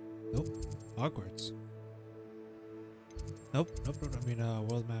 Nope. Hogwarts. Nope. Nope. I mean,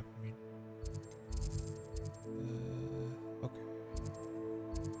 world map. I mean. Okay.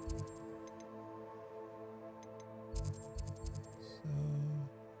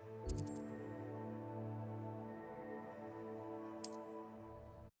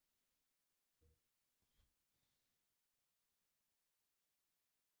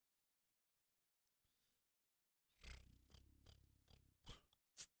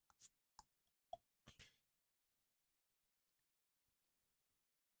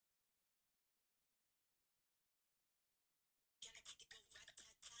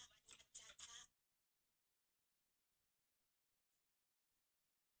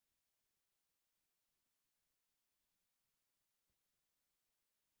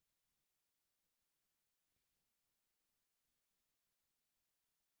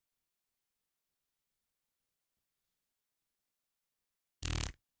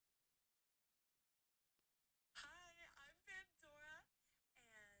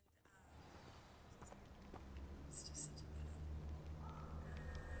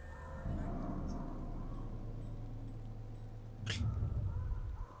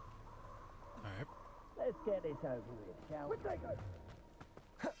 Let's get this over with, shall we?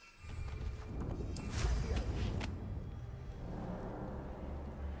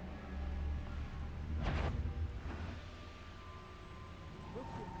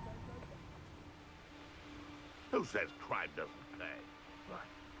 Who says crime doesn't pay?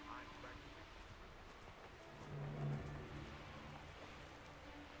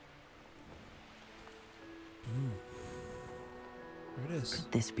 There it is.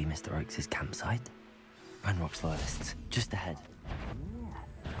 Could this be Mr. Oakes' campsite? Ranrock's loyalists, just ahead.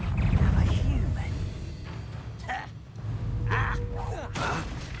 Another human.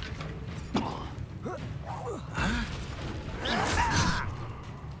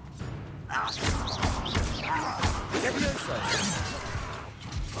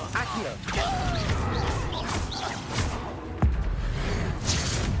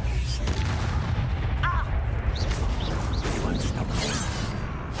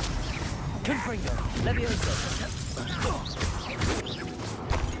 Confringo, Levioso.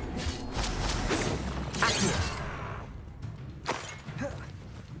 Accio.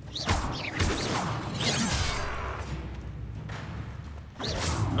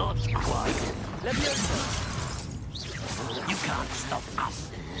 Not quite. Levioso. You can't stop us.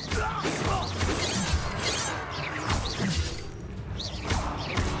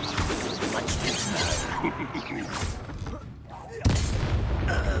 What's this now?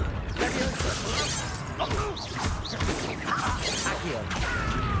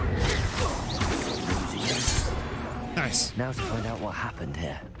 Nice. Now to find out what happened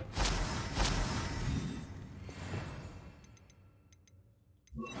here.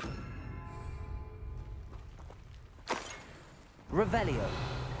 Revelio.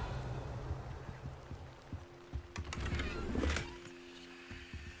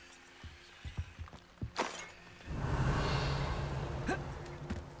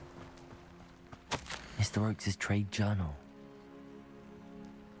 Mr. Oakes' trade journal.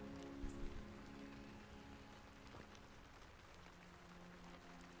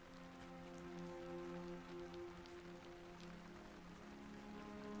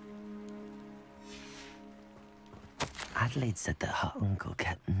 Adelaide said that her uncle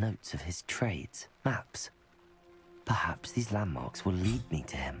kept notes of his trades, maps. Perhaps these landmarks will lead me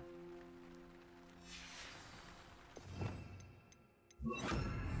to him.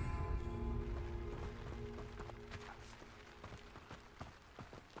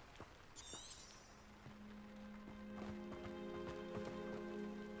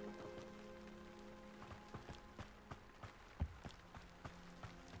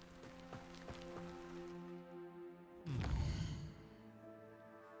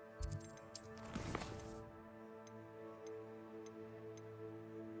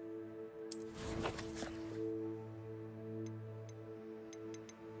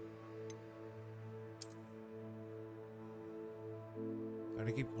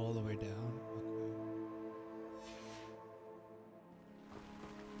 Gotta keep all the way down.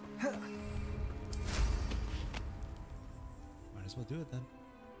 Okay. Might as well do it then.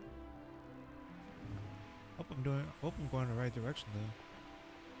 Hope I'm going the right direction though.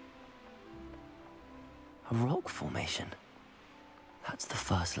 A rock formation. That's the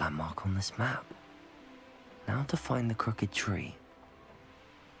first landmark on this map. Now to find the crooked tree.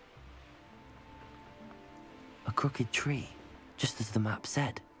 A crooked tree, just as the map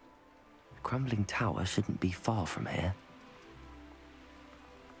said. The crumbling tower shouldn't be far from here.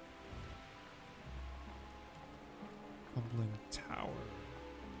 Crumbling tower.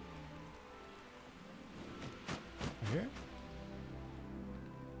 Here?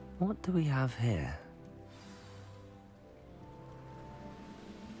 What do we have here?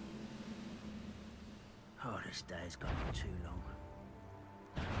 Oh, this day's gone on too long.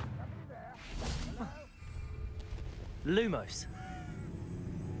 Lumos.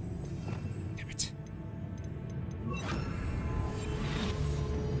 Damn it.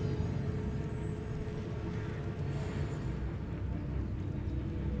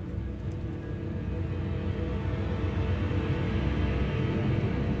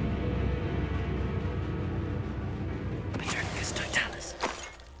 Petricus totalis.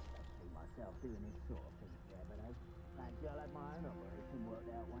 Myself doing this sort of thing there, but fancy I'll have my own operation worked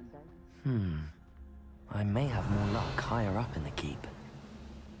out one day. I may have more luck higher up in the keep.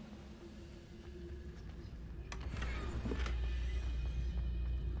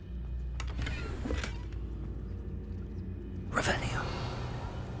 Revelio.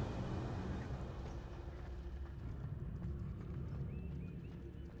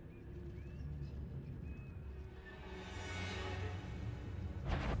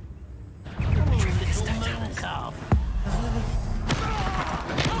 Little moon calf.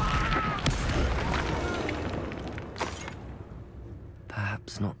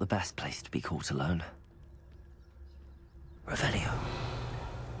 best place to be caught alone. Revelio.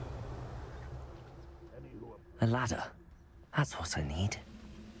 A ladder. That's what I need.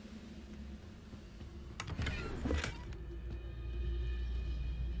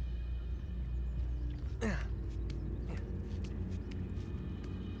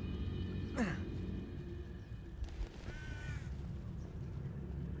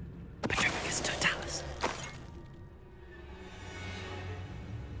 Petrificus totalis.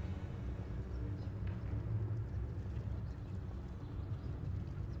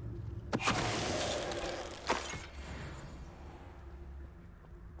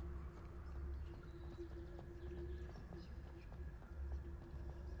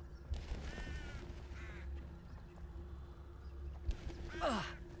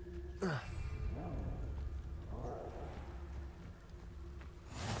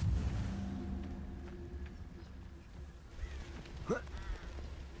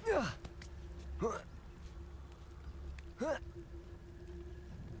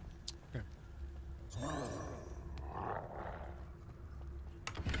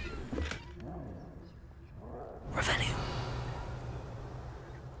 Revelio.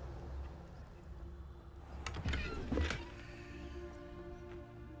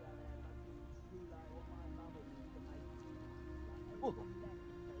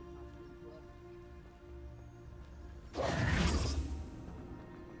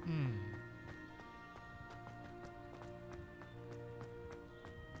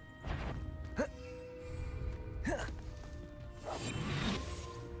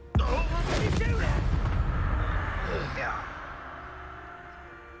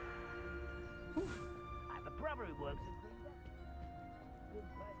 I have a brother who works at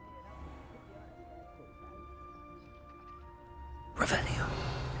Revelio.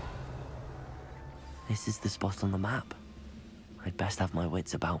 This is the spot on the map. I'd best have my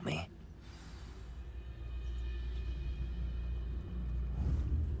wits about me.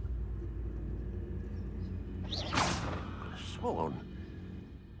 Sworn.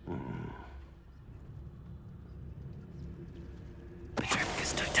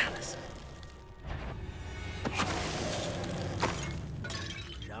 Petrificus totalis.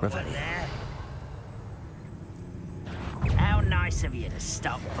 Revelio. How nice of you to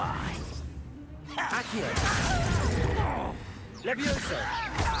stop by. Accio. Levioso.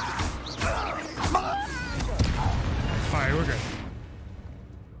 Alright, we're good.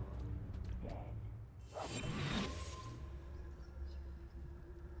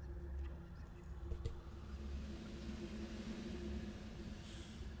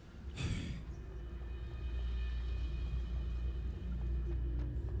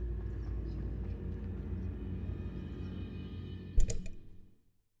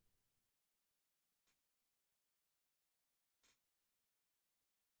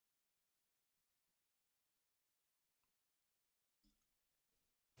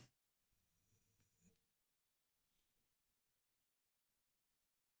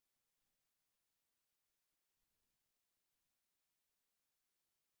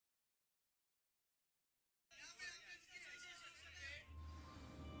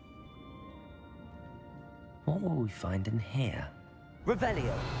 What will we find in here?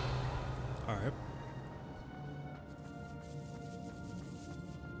 Revelio. Alright.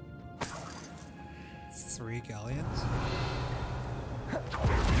 Three galleons?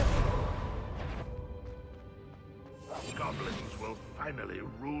 Goblins will finally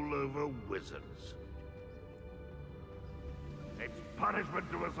rule over wizards. It's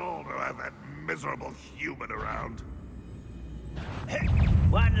punishment to us all to have that miserable human around.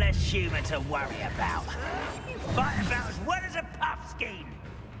 One less human to worry about. You fight about as well as a puffskein.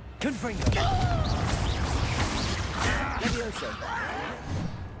 Confringo. Levioso.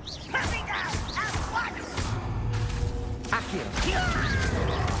 Coming out at once! Accio.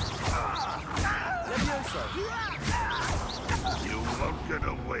 Levioso. You won't get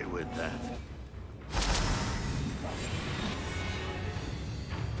away with that.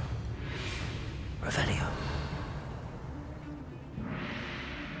 Revelio.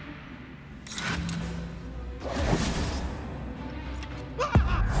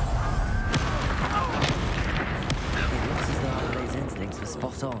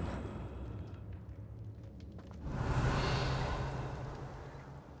 Spot on.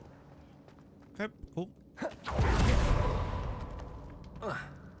 Okay, cool.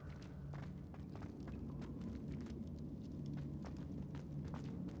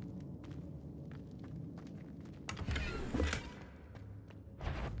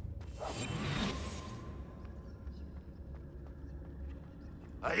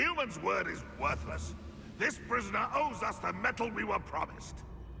 A human's word is worthless. This prisoner owes us the metal we were promised.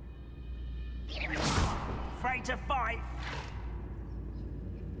 Afraid to fight?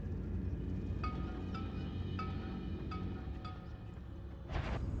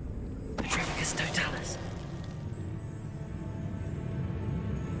 Petrificus totalis.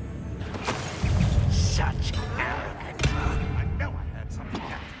 Such arrogance. I know I heard something.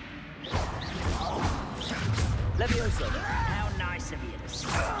 Levioso. How nice of you to say.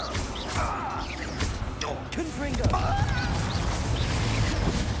 Confringo.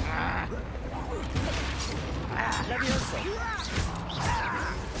 Levioso.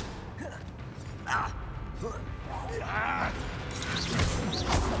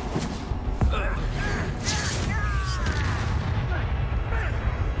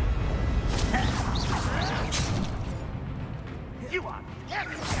 You are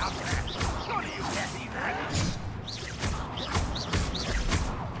terribly out there. What are you getting at?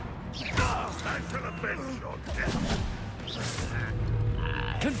 Time for the bench, your death.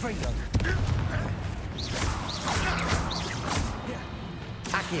 Confringo.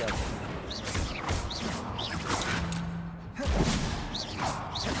 Accio.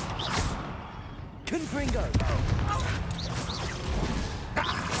 Confringo.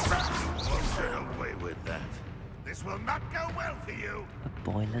 Won't get away with that. This will not go well for you. A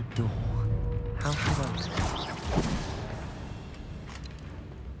boiler door. How could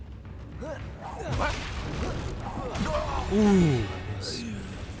Ooh.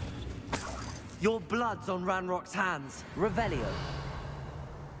 Your blood's on Ranrock's hands. Revelio.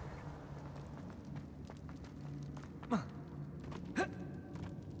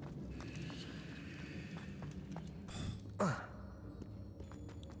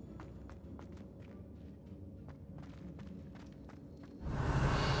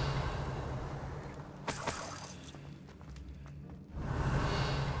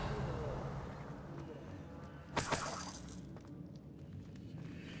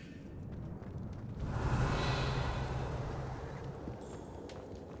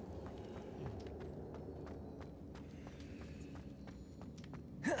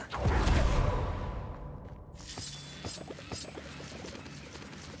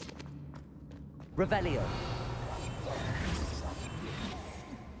 Revelio.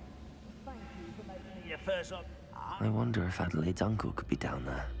 Your first op. I wonder if Adelaide's uncle could be down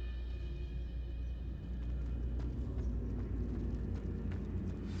there.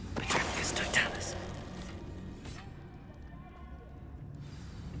 Petrificus totalis.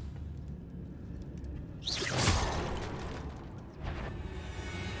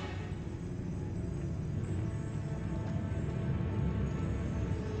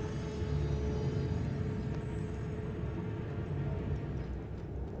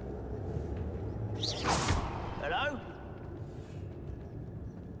 Hello?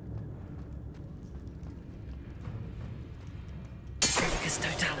 Petrificus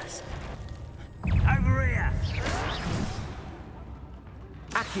totalis. Over here.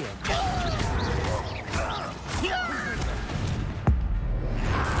 Accio.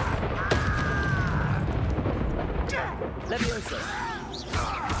 Levioso.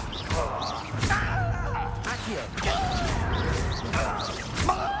 Accio.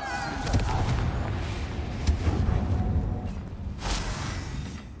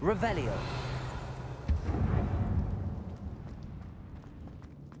 Revelio.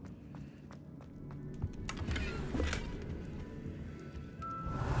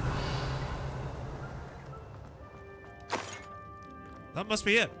 That must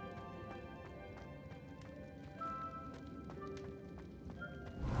be it.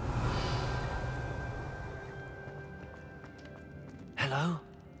 Hello?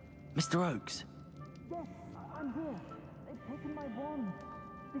 Mr. Oakes? Yes, I'm here. They've taken my wand.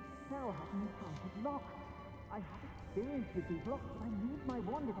 This cell has an enchanted lock. I have experience with these locks, but I need my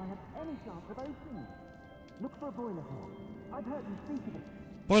wand if I have any chance of opening it. Look for a boiler door. I've heard them speak of it.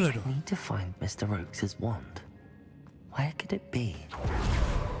 Boiler door. I need to find Mr. Oakes' wand. Where could it be?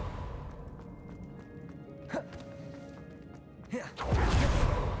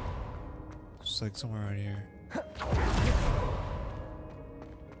 It's like somewhere right here.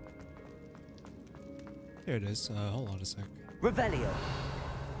 Here it is. Hold on a sec. Revelio.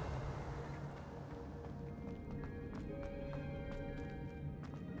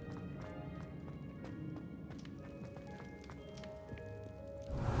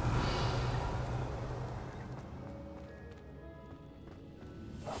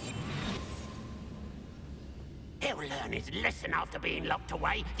 He'll learn his lesson after being locked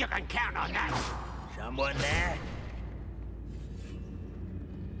away. You can count on that. Someone there?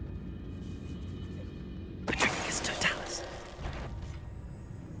 Petrificus totalis.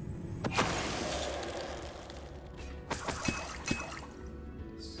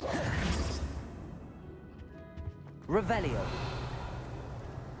 Revelio.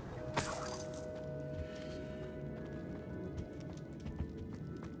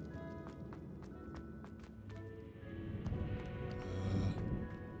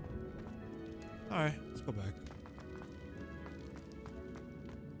 Alright, let's go back.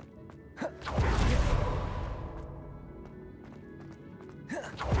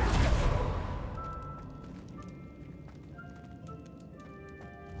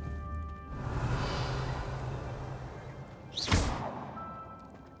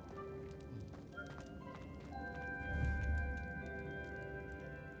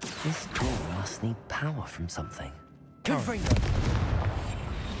 This door must need power from something. Confringo.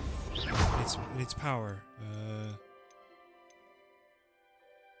 It's power.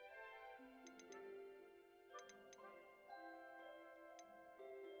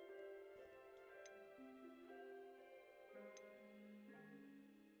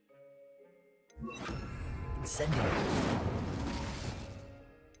 Incendio.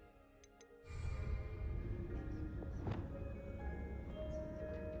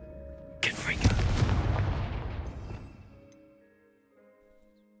 Confringo.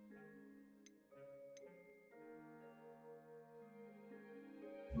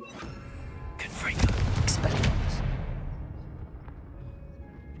 Confringo. Expelliarmus.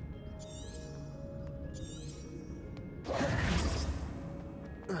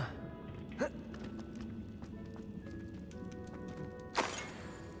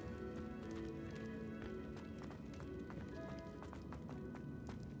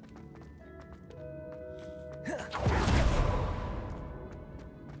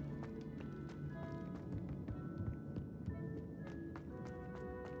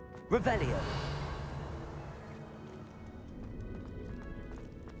 Revelio.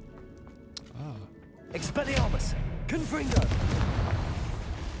 Expelliarmus. Confringo.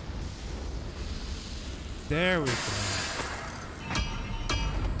 There we go.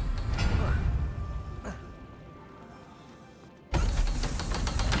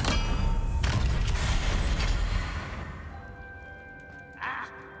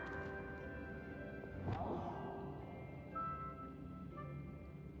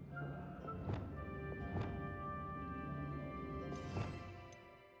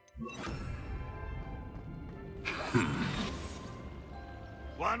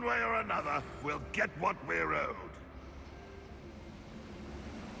 One way or another, we'll get what we're owed.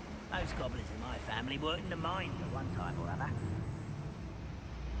 Those goblins in my family worked in the mines at one time or other.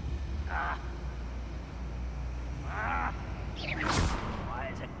 Why,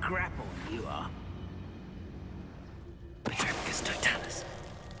 it's a grapple, you are. Petrepicus totalis.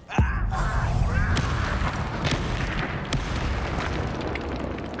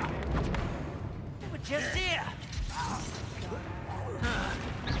 We're just here.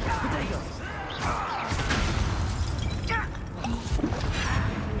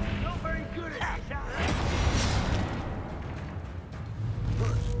 Not very good at this,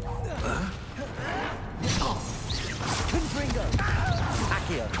 Confringo.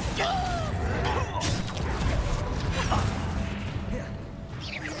 Accio.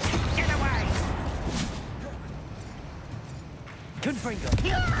 Get away! Confringo.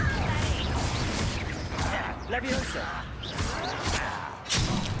 Leviosa.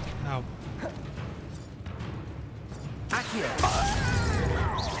 Ow. Accio.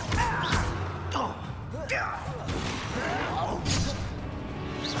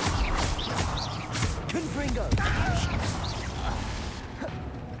 Confringo.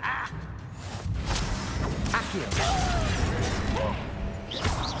 Accio.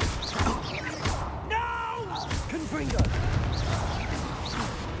 No! Confringo.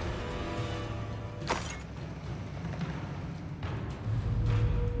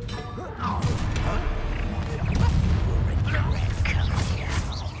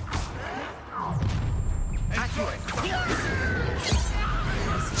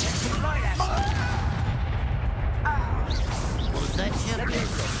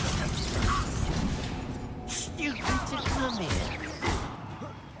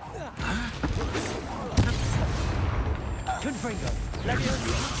 Confringo.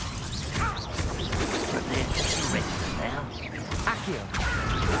 Leviosa. Accio.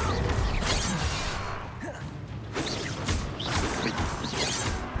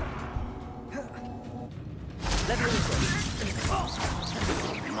 Leviosa.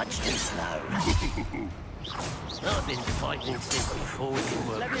 Much too slow. I've been fighting since before you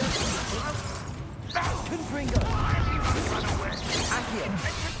were. Leviosa. Confringo. Accio.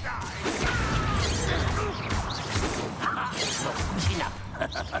 Not enough.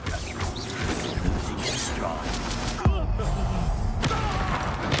 Losing your stride.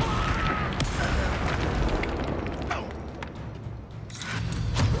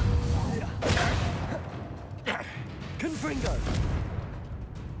 Fringo!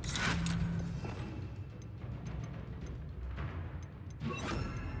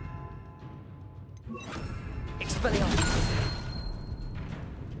 Expelliarmus!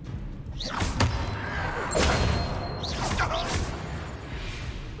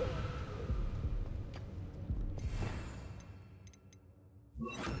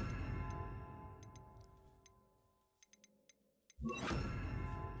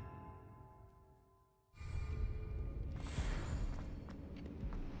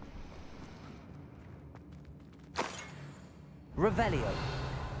 Revelio.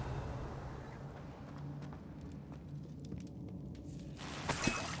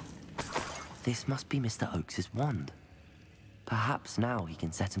 This must be Mr. Oakes's wand. Perhaps now he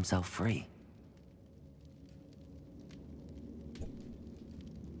can set himself free.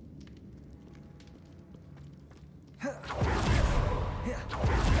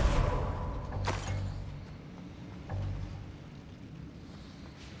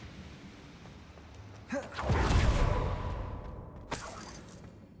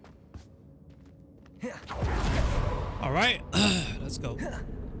 All right, let's go.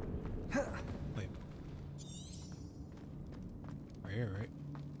 Wait. Right here, right?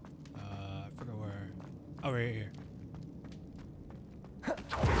 I forgot where. Oh, right here.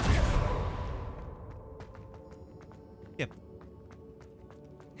 Yep.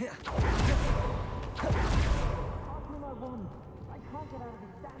 My wand. I can't get out of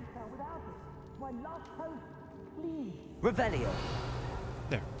this damn cell without it. My last hope. Please. Revelio.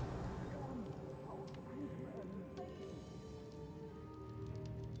 There.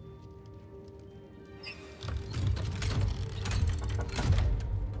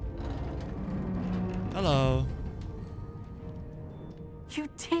 Hello. You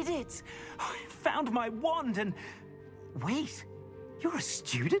did it! I found my wand and... Wait, you're a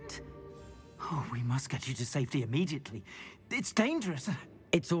student? Oh, we must get you to safety immediately. It's dangerous.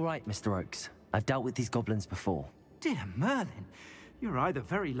 It's all right, Mr. Oakes. I've dealt with these goblins before. Dear Merlin, you're either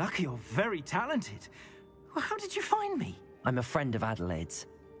very lucky or very talented. Well, how did you find me? I'm a friend of Adelaide's.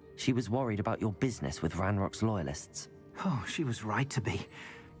 She was worried about your business with Ranrock's loyalists. Oh, she was right to be.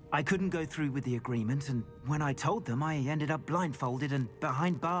 I couldn't go through with the agreement, and when I told them, I ended up blindfolded and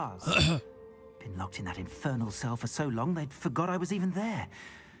behind bars. Been locked in that infernal cell for so long, they'd forgot I was even there.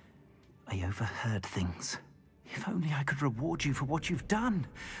 I overheard things. If only I could reward you for what you've done.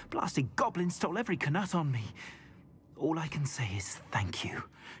 Blasted goblins stole every Knut on me. All I can say is thank you,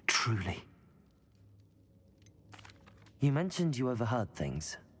 truly. You mentioned you overheard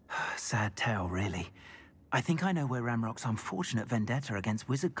things. Sad tale, really. I think I know where Ranrock's unfortunate vendetta against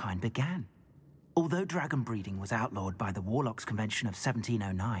wizardkind began. Although dragon breeding was outlawed by the Warlocks Convention of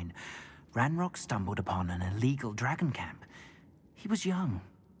 1709, Ranrock stumbled upon an illegal dragon camp. He was young,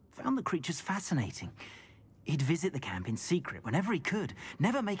 found the creatures fascinating. He'd visit the camp in secret whenever he could,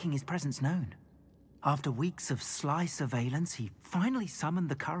 never making his presence known. After weeks of sly surveillance, he finally summoned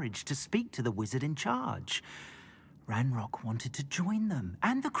the courage to speak to the wizard in charge. Ranrock wanted to join them,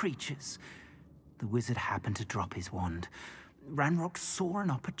 and the creatures. The wizard happened to drop his wand. Ranrock saw an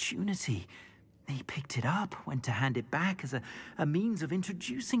opportunity. He picked it up, went to hand it back as a means of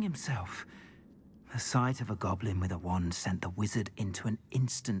introducing himself. The sight of a goblin with a wand sent the wizard into an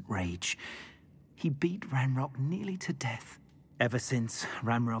instant rage. He beat Ranrock nearly to death. Ever since,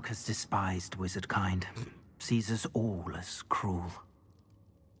 Ranrock has despised wizardkind, sees us all as cruel.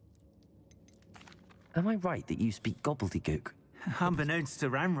 Am I right that you speak gobbledygook? Unbeknownst to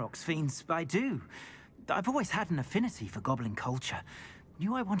Ranrock's fiends, I do. I've always had an affinity for goblin culture.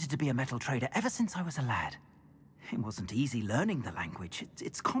 Knew I wanted to be a metal trader ever since I was a lad. It wasn't easy learning the language.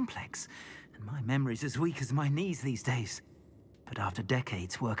 It's complex, and my memory's as weak as my knees these days. But after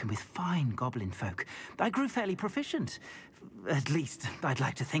decades working with fine goblin folk, I grew fairly proficient. At least, I'd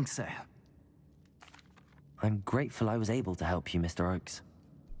like to think so. I'm grateful I was able to help you, Mr. Oakes.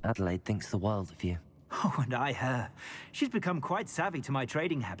 Adelaide thinks the world of you. Oh, and I her. She's become quite savvy to my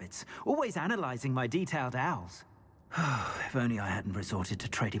trading habits, always analyzing my detailed owls. If only I hadn't resorted to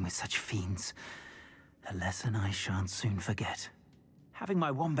trading with such fiends. A lesson I shan't soon forget. Having my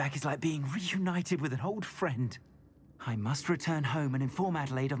wand back is like being reunited with an old friend. I must return home and inform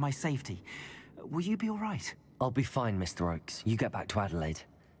Adelaide of my safety. Will you be all right? I'll be fine, Mr. Oakes. You get back to Adelaide.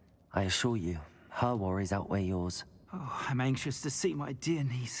 I assure you, her worries outweigh yours. Oh, I'm anxious to see my dear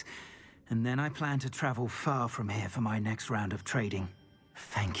niece. And then I plan to travel far from here for my next round of trading.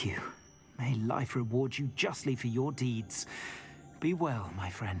 Thank you. May life reward you justly for your deeds. Be well, my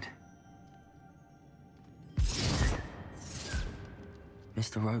friend.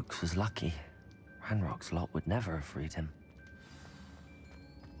 Mr. Oakes was lucky. Ranrock's lot would never have freed him.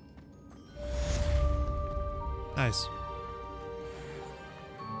 Nice.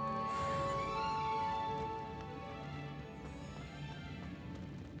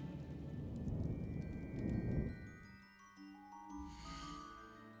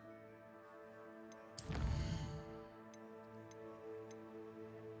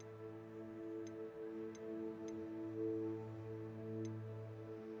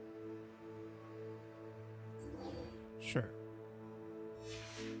 Sure.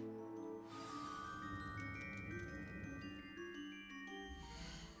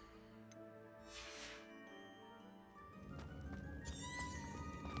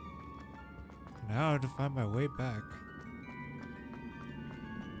 Now I have to find my way back.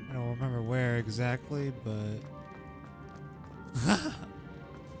 I don't remember where exactly, but...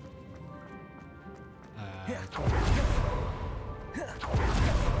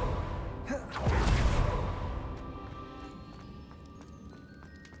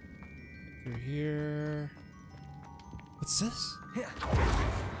 Through here... What's this?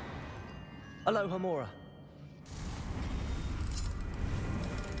 Aloha Mora.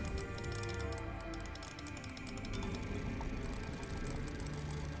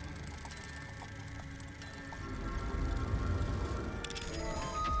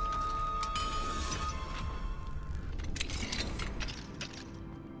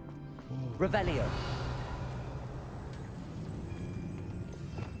 Revelio.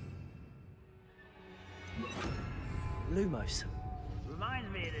 Lumos.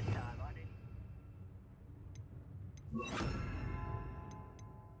 Reminds me of the time I did.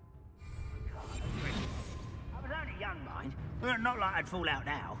 I was only young, mind. Not like I'd fall out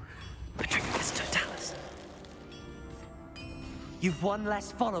now. Patricus Totalis. You've one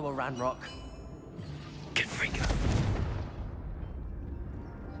less follower, Ranrock. Confringo.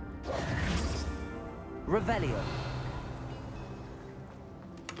 Revelio.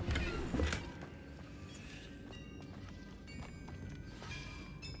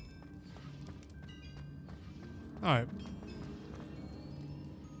 All right.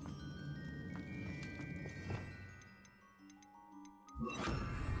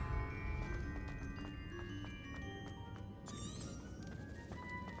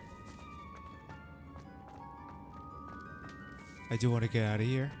 I do want to get out of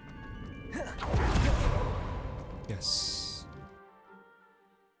here. Yes.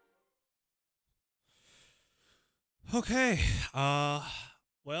 Okay.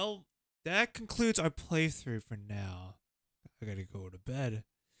 Well, that concludes our playthrough for now. I gotta go to bed.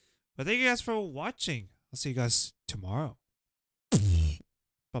 But thank you guys for watching. I'll see you guys tomorrow.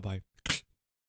 Bye-bye.